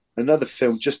another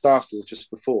film just after or just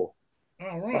before.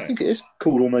 Oh, right. I think it is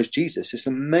called Almost Jesus. It's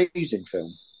an amazing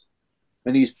film,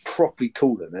 and he's properly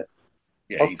cool in it.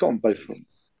 Yeah, I've gotten both of them.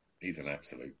 He's an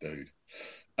absolute dude.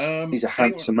 He's a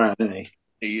handsome man, isn't he?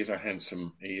 He is a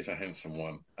handsome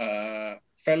one.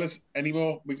 Fellas, any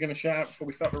more we're going to shout out before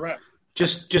we start the wrap?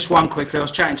 Just one quickly. I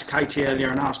was chatting to Katie earlier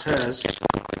and asked hers,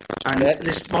 and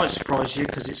this might surprise you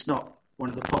because it's not one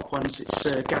of the pop ones. It's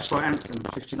Gaslight Anthem,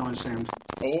 59 Sound.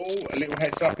 Oh, a little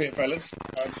heads up here, fellas.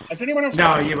 Has anyone else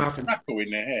no, you haven't. Crackle in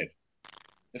their head?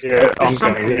 Yeah, I'm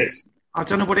getting this. I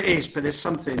don't know what it is, but there's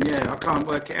something. Yeah, I can't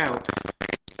work it out.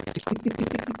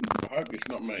 I hope it's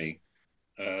not me.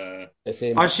 I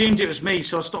assumed it was me,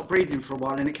 so I stopped breathing for a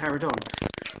while and it carried on.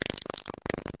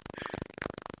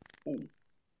 Ooh.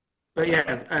 But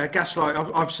yeah, Gaslight,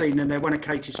 I've seen them. They're one of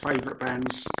Katie's favourite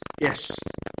bands. Yes.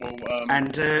 Well,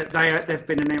 and they've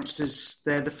been announced as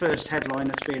they're the first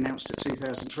headliner to be announced at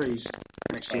 2000 Trees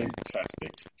next year.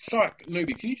 Fantastic. Psych,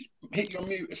 Newbie, can you just hit your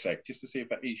mute a sec just to see if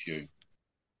that is you?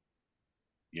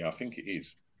 Yeah, I think it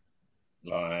is.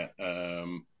 Like,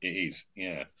 it is.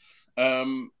 Yeah.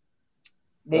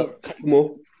 Well,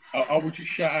 more. I would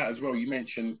just shout out as well. You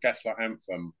mentioned Gaslight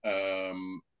Anthem.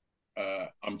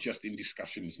 I'm just in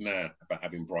discussions now about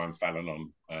having Brian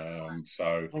Fallon on.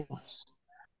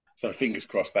 So fingers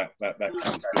crossed that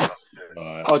comes good.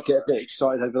 I'd get a bit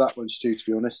excited over that one, Stu, to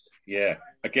be honest. Yeah,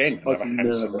 again, another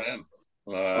handsome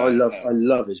man. I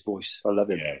love his voice. I love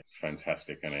him. Yeah, it's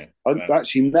fantastic, isn't it? I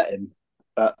actually met him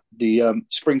at the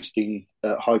Springsteen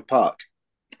at Hyde Park.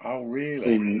 Oh,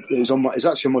 really? It's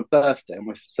actually on my birthday, on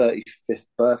my 35th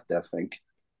birthday, I think.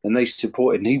 And they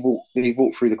supported. And he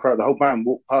walked through the crowd. The whole band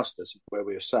walked past us where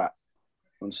we were sat,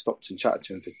 and stopped and chatted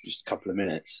to him for just a couple of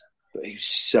minutes. But he was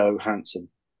so handsome.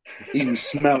 Even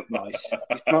smelt nice.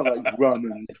 It smelled like rum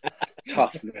and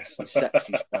toughness and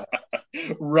sexy stuff.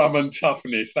 Rum and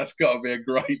Toughness. That's got to be a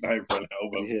great name for an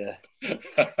album. Yeah.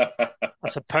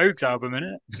 That's a Pogues album,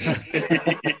 isn't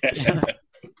it?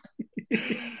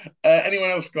 Anyone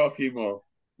else got a few more?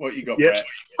 What you got, Brett?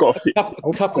 Got a few.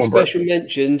 A couple of special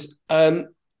mentions. I'm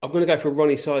going to go for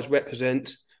Ronnie Size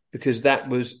Represent, because that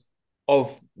was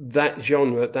of that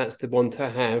genre. That's the one to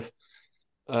have.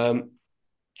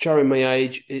 Showing my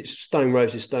age, it's Stone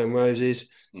Roses,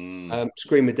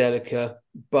 Screamadelica,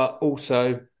 but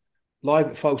also Live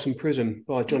at Folsom Prison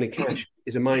by Johnny Cash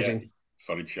is amazing. Yeah.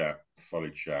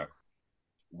 Solid shout.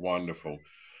 Wonderful.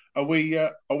 Are we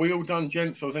all done,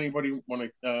 gents? Or does anybody want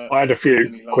to? I had a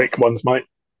few quick ones, mate.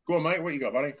 Go on, mate. What you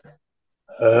got, buddy?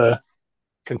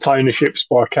 Container Ships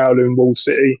by Kowloon Wall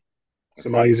City. It's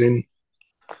amazing.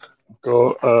 I've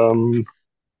got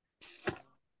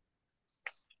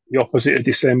The Opposite of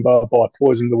December by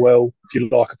Poison the Well. If you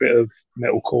like a bit of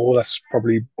metalcore, that's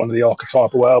probably one of the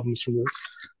archetypal albums from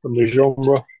the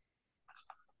genre.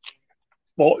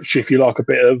 Botch, if you like a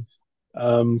bit of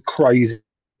crazy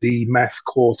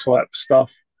mathcore type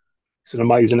stuff. It's an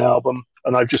amazing album,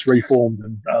 and they've just reformed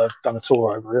and done a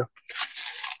tour over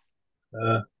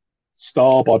here.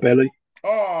 Star by Belly.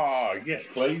 Oh, yes,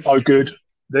 please. Oh, good.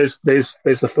 There's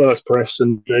the first press,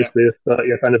 and there's the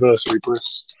 30th anniversary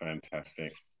press.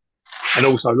 Fantastic. And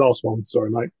also, last one,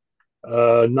 sorry, mate.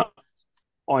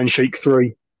 Iron Sheik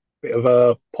 3, bit of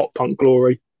a pop punk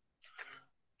glory.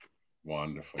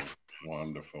 Wonderful.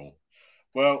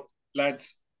 Well,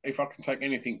 lads, if I can take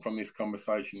anything from this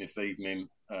conversation this evening,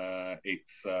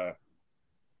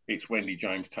 it's Wendy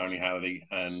James, Tony Halliday,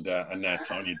 and now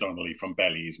Tanya Donnelly from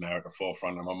Belly is now at the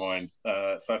forefront of my mind.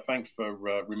 So thanks for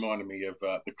reminding me of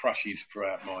the crushes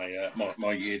throughout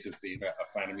my years of being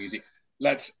a fan of music.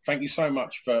 Lads, thank you so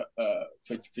much for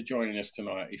joining us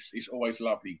tonight. It's always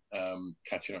lovely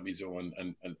catching up with you all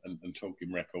and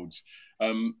talking records.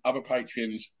 Other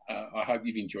patrons, I hope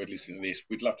you've enjoyed listening to this.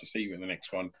 We'd love to see you in the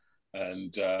next one,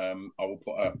 and I will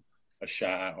put a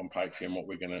shout out on Patreon what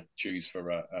we're going to choose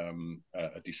for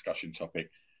a discussion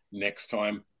topic next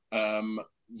time.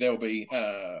 There'll be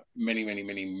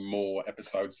many more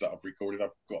episodes that I've recorded.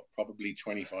 I've got probably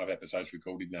 25 episodes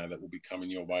recorded now that will be coming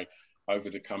your way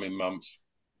over the coming months,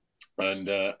 and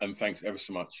thanks ever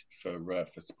so much for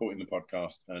supporting the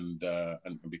podcast and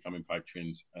becoming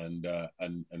patrons, and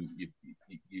you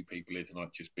people here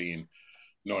tonight just being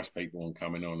nice people and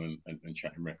coming on and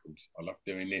chatting records. I love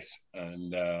doing this,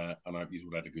 and I hope you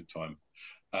all had a good time.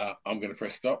 I'm going to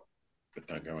press stop, but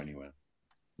don't go anywhere.